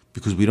thing.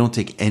 Because we don't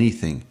take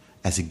anything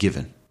as a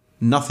given.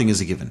 Nothing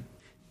is a given.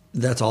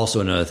 That's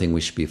also another thing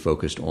we should be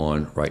focused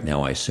on right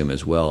now, I assume,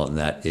 as well, and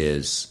that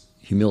is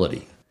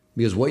humility.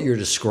 Because what you're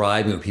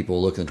describing when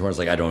people look in the Torah is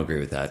like, I don't agree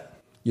with that.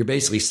 You're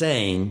basically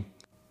saying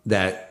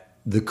that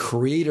the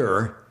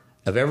creator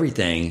of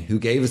everything who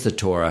gave us the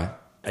Torah,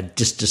 I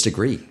just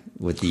disagree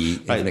with the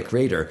infinite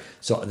creator.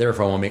 So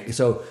therefore, I want to make...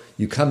 So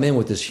you come in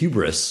with this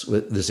hubris,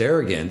 with this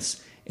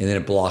arrogance, and then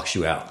it blocks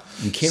you out.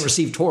 You can't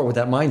receive Torah with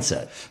that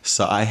mindset.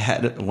 So I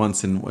had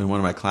once in one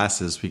of my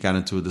classes, we got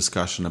into a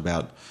discussion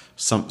about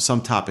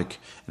some topic,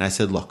 and I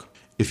said, look,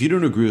 if you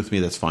don't agree with me,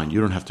 that's fine.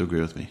 You don't have to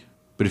agree with me.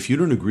 But if you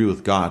don't agree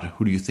with God,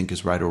 who do you think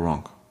is right or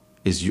wrong?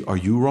 Are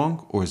you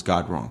wrong or is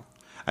God wrong?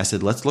 I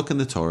said, let's look in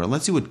the Torah.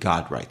 Let's see what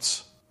God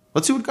writes.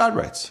 Let's see what God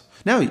writes.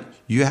 Now,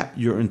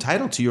 you're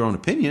entitled to your own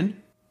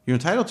opinion. You're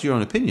entitled to your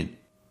own opinion.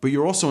 But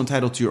you're also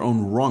entitled to your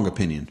own wrong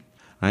opinion.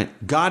 Right?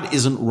 God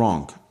isn't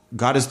wrong.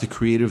 God is the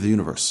creator of the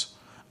universe.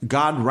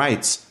 God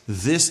writes,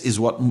 this is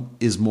what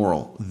is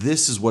moral.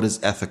 This is what is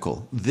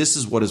ethical. This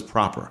is what is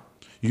proper.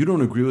 You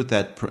don't agree with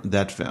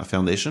that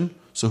foundation,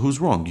 so who's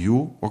wrong,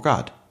 you or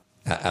God?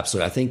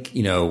 Absolutely. I think,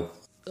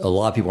 a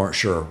lot of people aren't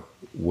sure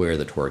where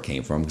the Torah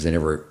came from because they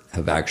never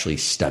have actually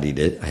studied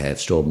it. I have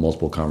still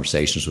multiple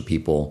conversations with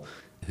people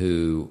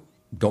who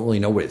don't really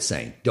know what it's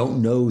saying,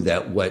 don't know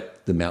that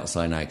what the Mount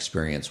Sinai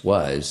experience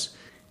was.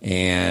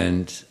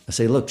 And I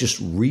say, look,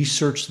 just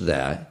research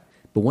that.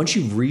 But once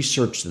you've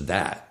researched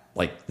that,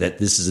 like that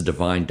this is a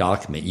divine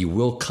document, you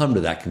will come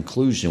to that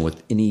conclusion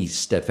with any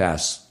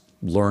steadfast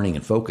learning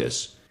and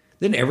focus.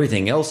 Then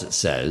everything else it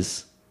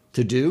says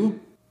to do,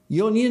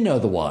 you don't need to know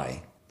the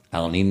why. I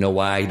don't need to know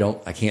why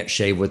I can't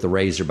shave with a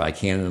razor, but I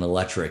can an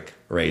electric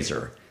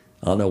razor.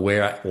 I don't know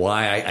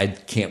why I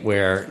can't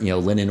wear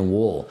linen and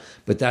wool,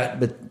 but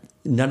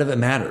none of it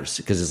matters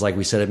because it's like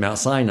we said at Mount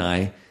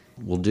Sinai.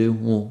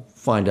 We'll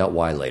find out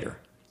why later.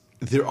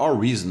 There are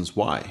reasons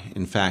why.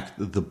 In fact,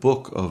 the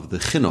book of the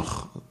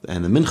Chinuch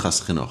and the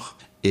Minchas Chinuch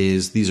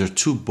these are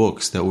two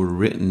books that were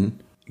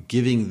written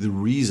giving the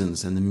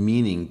reasons and the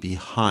meaning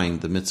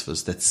behind the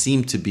mitzvahs that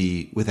seem to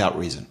be without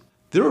reason.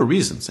 There are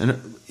reasons. And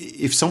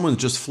if someone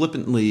just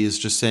flippantly is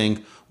just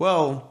saying,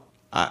 well,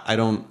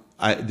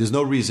 there's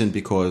no reason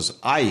because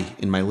I,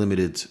 in my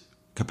limited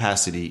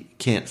capacity,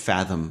 can't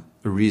fathom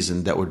a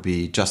reason that would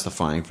be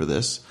justifying for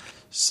this.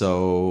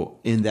 So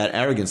in that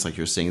arrogance, like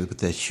you're saying, with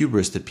that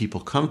hubris that people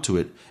come to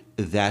it,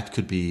 that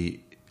could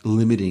be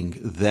limiting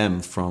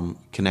them from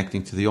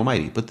connecting to the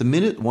Almighty. But the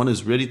minute one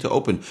is ready to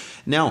open,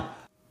 now,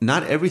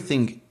 not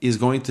everything is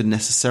going to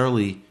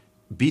necessarily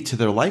be to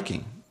their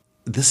liking.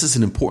 This is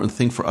an important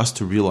thing for us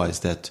to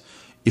realize that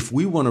if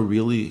we want to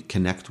really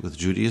connect with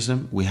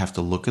Judaism, we have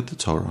to look at the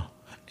Torah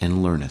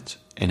and learn it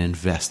and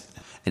invest.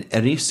 And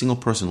any single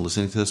person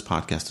listening to this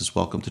podcast is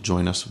welcome to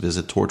join us.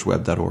 Visit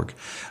torchweb.org.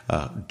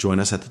 Join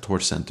us at the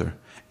Torch Center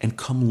and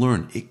come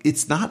learn.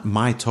 It's not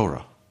my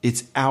Torah.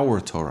 It's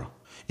our Torah.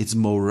 It's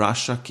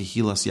Morasha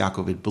Kehilas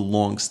Yaakov. It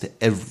belongs to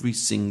every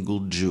single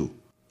Jew.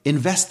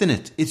 Invest in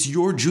it. It's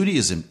your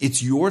Judaism.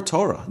 It's your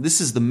Torah.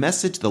 This is the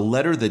message, the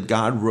letter that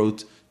God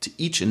wrote to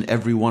each and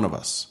every one of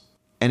us.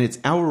 And it's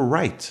our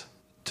right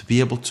to be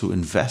able to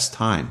invest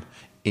time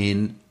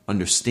in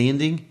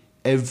understanding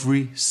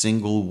every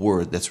single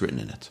word that's written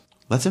in it.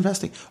 Let's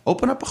invest it.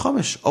 Open up a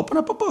Chumash. Open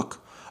up a book.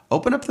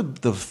 Open up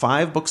the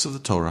 5 books of the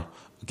Torah.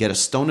 Get a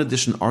Stone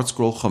Edition Art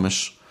Scroll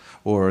Chumash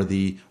or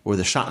the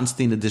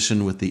Schottenstein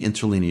edition with the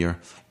interlinear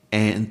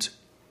and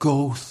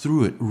go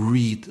through it.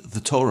 Read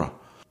the Torah.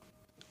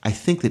 I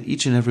think that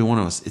each and every one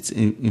of us, it's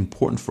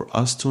important for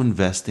us to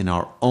invest in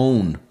our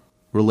own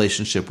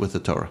relationship with the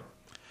Torah.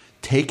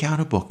 Take out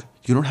a book.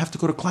 You don't have to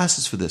go to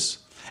classes for this.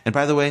 And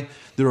by the way,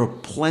 there are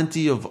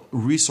plenty of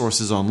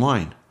resources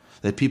online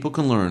that people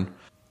can learn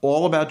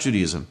all about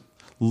Judaism.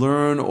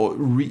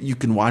 You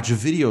can watch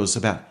videos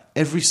about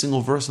every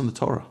single verse in the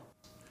Torah.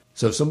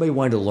 So if somebody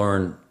wanted to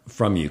learn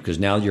from you, because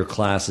now your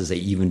classes that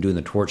you even do in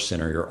the Torch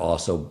Center, you're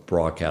also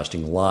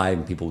broadcasting live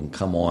and people can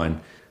come on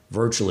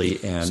virtually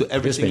and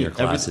participate in your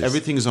classes.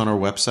 Everything is on our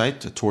website,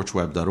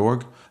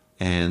 torchweb.org,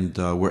 and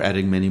we're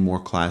adding many more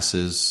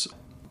classes.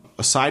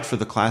 Aside for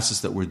the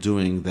classes that we're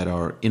doing that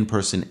are in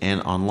person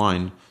and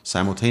online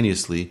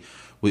simultaneously,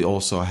 we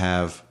also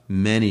have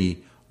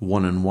many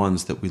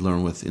one-on-ones that we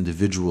learn with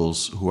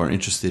individuals who are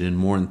interested in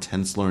more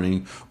intense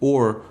learning,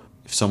 or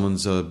if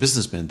someone's a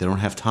businessman, they don't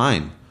have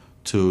time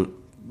to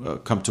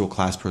come to a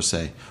class per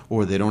se,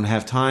 or they don't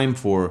have time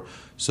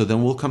so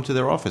then we'll come to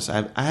their office.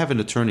 I have an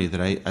attorney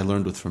that I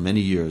learned with for many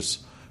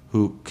years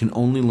who can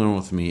only learn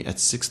with me at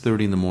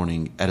 6:30 in the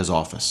morning at his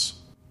office.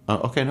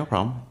 Okay, no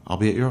problem. I'll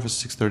be at your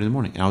office at 6:30 in the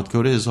morning. And I would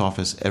go to his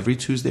office every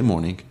Tuesday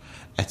morning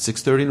at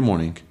 6:30 in the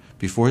morning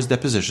before his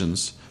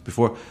depositions,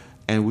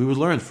 and we would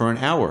learn for an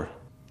hour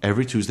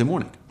every Tuesday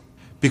morning.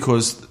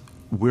 Because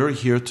we're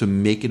here to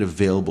make it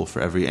available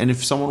for and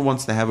if someone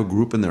wants to have a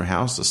group in their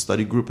house, a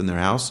study group in their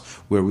house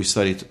where we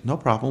study, no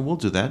problem, we'll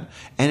do that.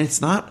 And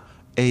it's not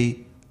a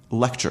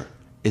lecture,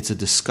 it's a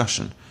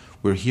discussion.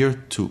 We're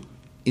here to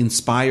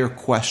inspire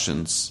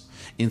questions,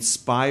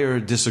 inspire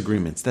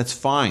disagreements. That's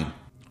fine.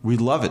 We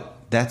love it.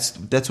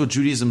 That's what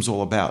Judaism's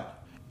all about.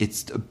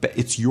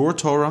 It's your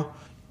Torah,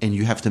 and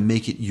you have to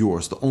make it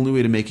yours. The only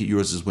way to make it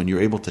yours is when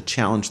you're able to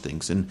challenge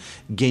things and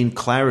gain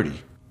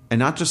clarity. And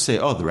not just say,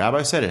 oh, the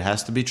rabbi said it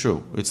has to be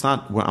true. It's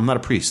not. Well, I'm not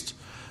a priest.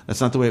 That's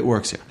not the way it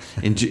works here.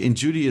 In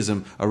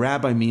Judaism, a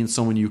rabbi means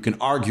someone you can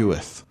argue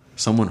with,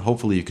 someone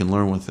hopefully you can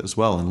learn with as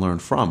well and learn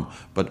from,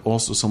 but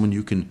also someone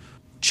you can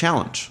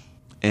challenge.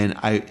 And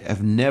I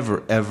have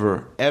never,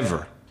 ever,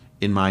 ever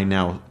in my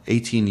now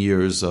 18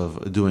 years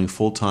of doing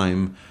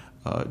full-time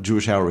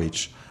Jewish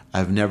outreach,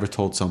 I've never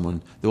told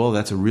someone, well,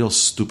 that's a real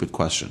stupid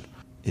question.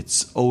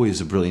 It's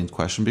always a brilliant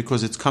question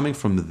because it's coming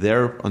from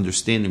their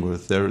understanding or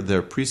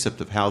their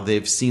precept of how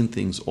they've seen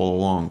things all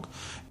along.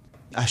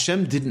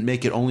 Hashem didn't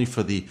make it only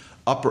for the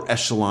upper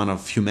echelon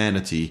of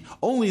humanity.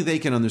 Only they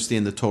can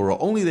understand the Torah.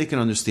 Only they can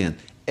understand.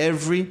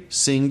 Every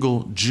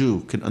single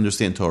Jew can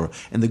understand Torah.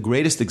 And the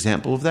greatest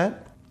example of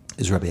that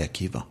is Rabbi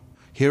Akiva.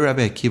 Here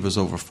Rabbi Akiva is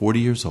over 40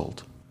 years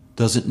old,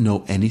 doesn't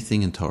know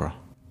anything in Torah,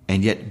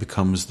 and yet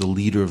becomes the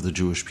leader of the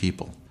Jewish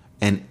people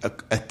and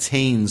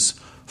attains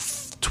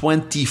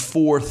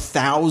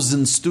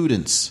 24,000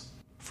 students.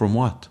 From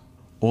what?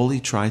 All he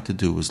tried to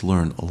do was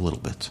learn a little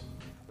bit.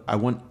 I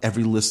want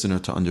every listener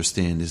to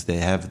understand is they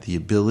have the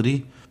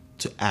ability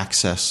to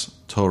access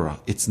Torah.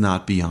 It's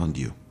not beyond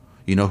you.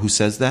 You know who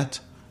says that?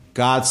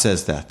 God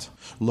says that.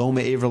 Lo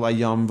me'ever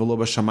layam v'lo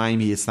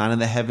b'shamayim. It's not in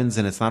the heavens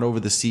and it's not over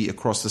the sea,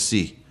 across the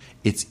sea.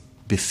 It's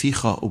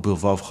beficha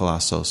u'bilvavcha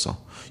la'asoso.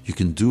 You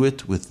can do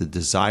it with the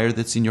desire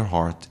that's in your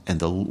heart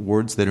and the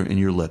words that are in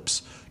your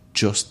lips.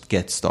 Just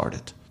get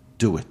started.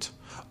 Do it.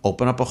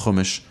 Open up a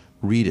chumash,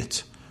 read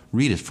it.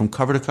 Read it from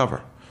cover to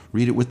cover.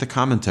 Read it with the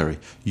commentary.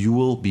 You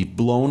will be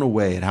blown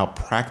away at how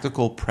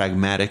practical,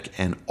 pragmatic,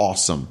 and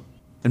awesome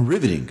and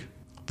riveting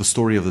the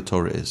story of the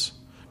Torah is.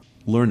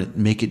 Learn it,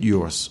 make it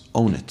yours,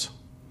 own it.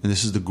 And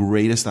this is the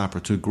greatest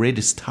opportunity,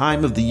 greatest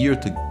time of the year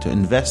to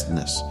invest in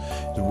this.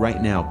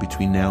 Right now,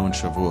 between now and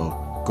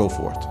Shavuos, go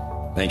for it.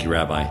 Thank you,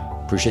 Rabbi.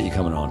 Appreciate you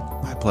coming on.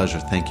 My pleasure.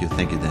 Thank you.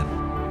 Thank you,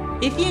 Dan.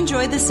 If you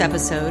enjoyed this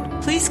episode,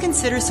 please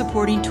consider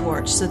supporting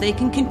Torch so they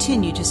can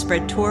continue to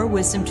spread Torah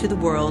wisdom to the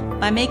world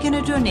by making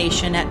a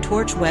donation at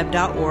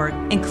torchweb.org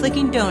and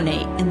clicking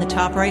donate in the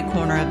top right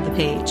corner of the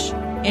page.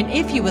 And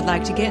if you would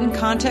like to get in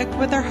contact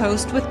with our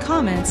host with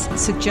comments,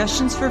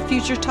 suggestions for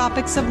future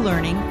topics of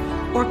learning,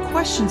 or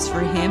questions for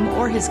him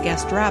or his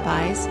guest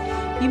rabbis,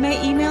 you may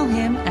email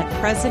him at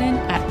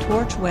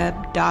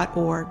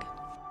president@torchweb.org.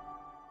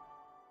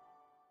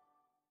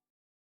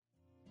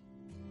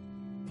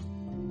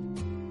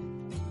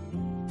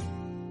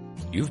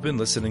 You've been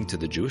listening to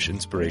the Jewish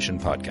Inspiration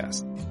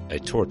Podcast, a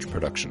Torch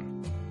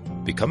production.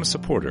 Become a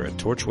supporter at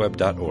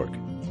torchweb.org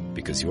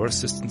because your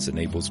assistance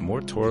enables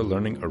more Torah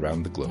learning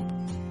around the globe.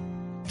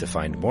 To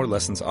find more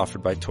lessons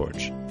offered by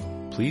Torch,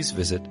 please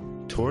visit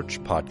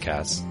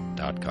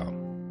torchpodcasts.com.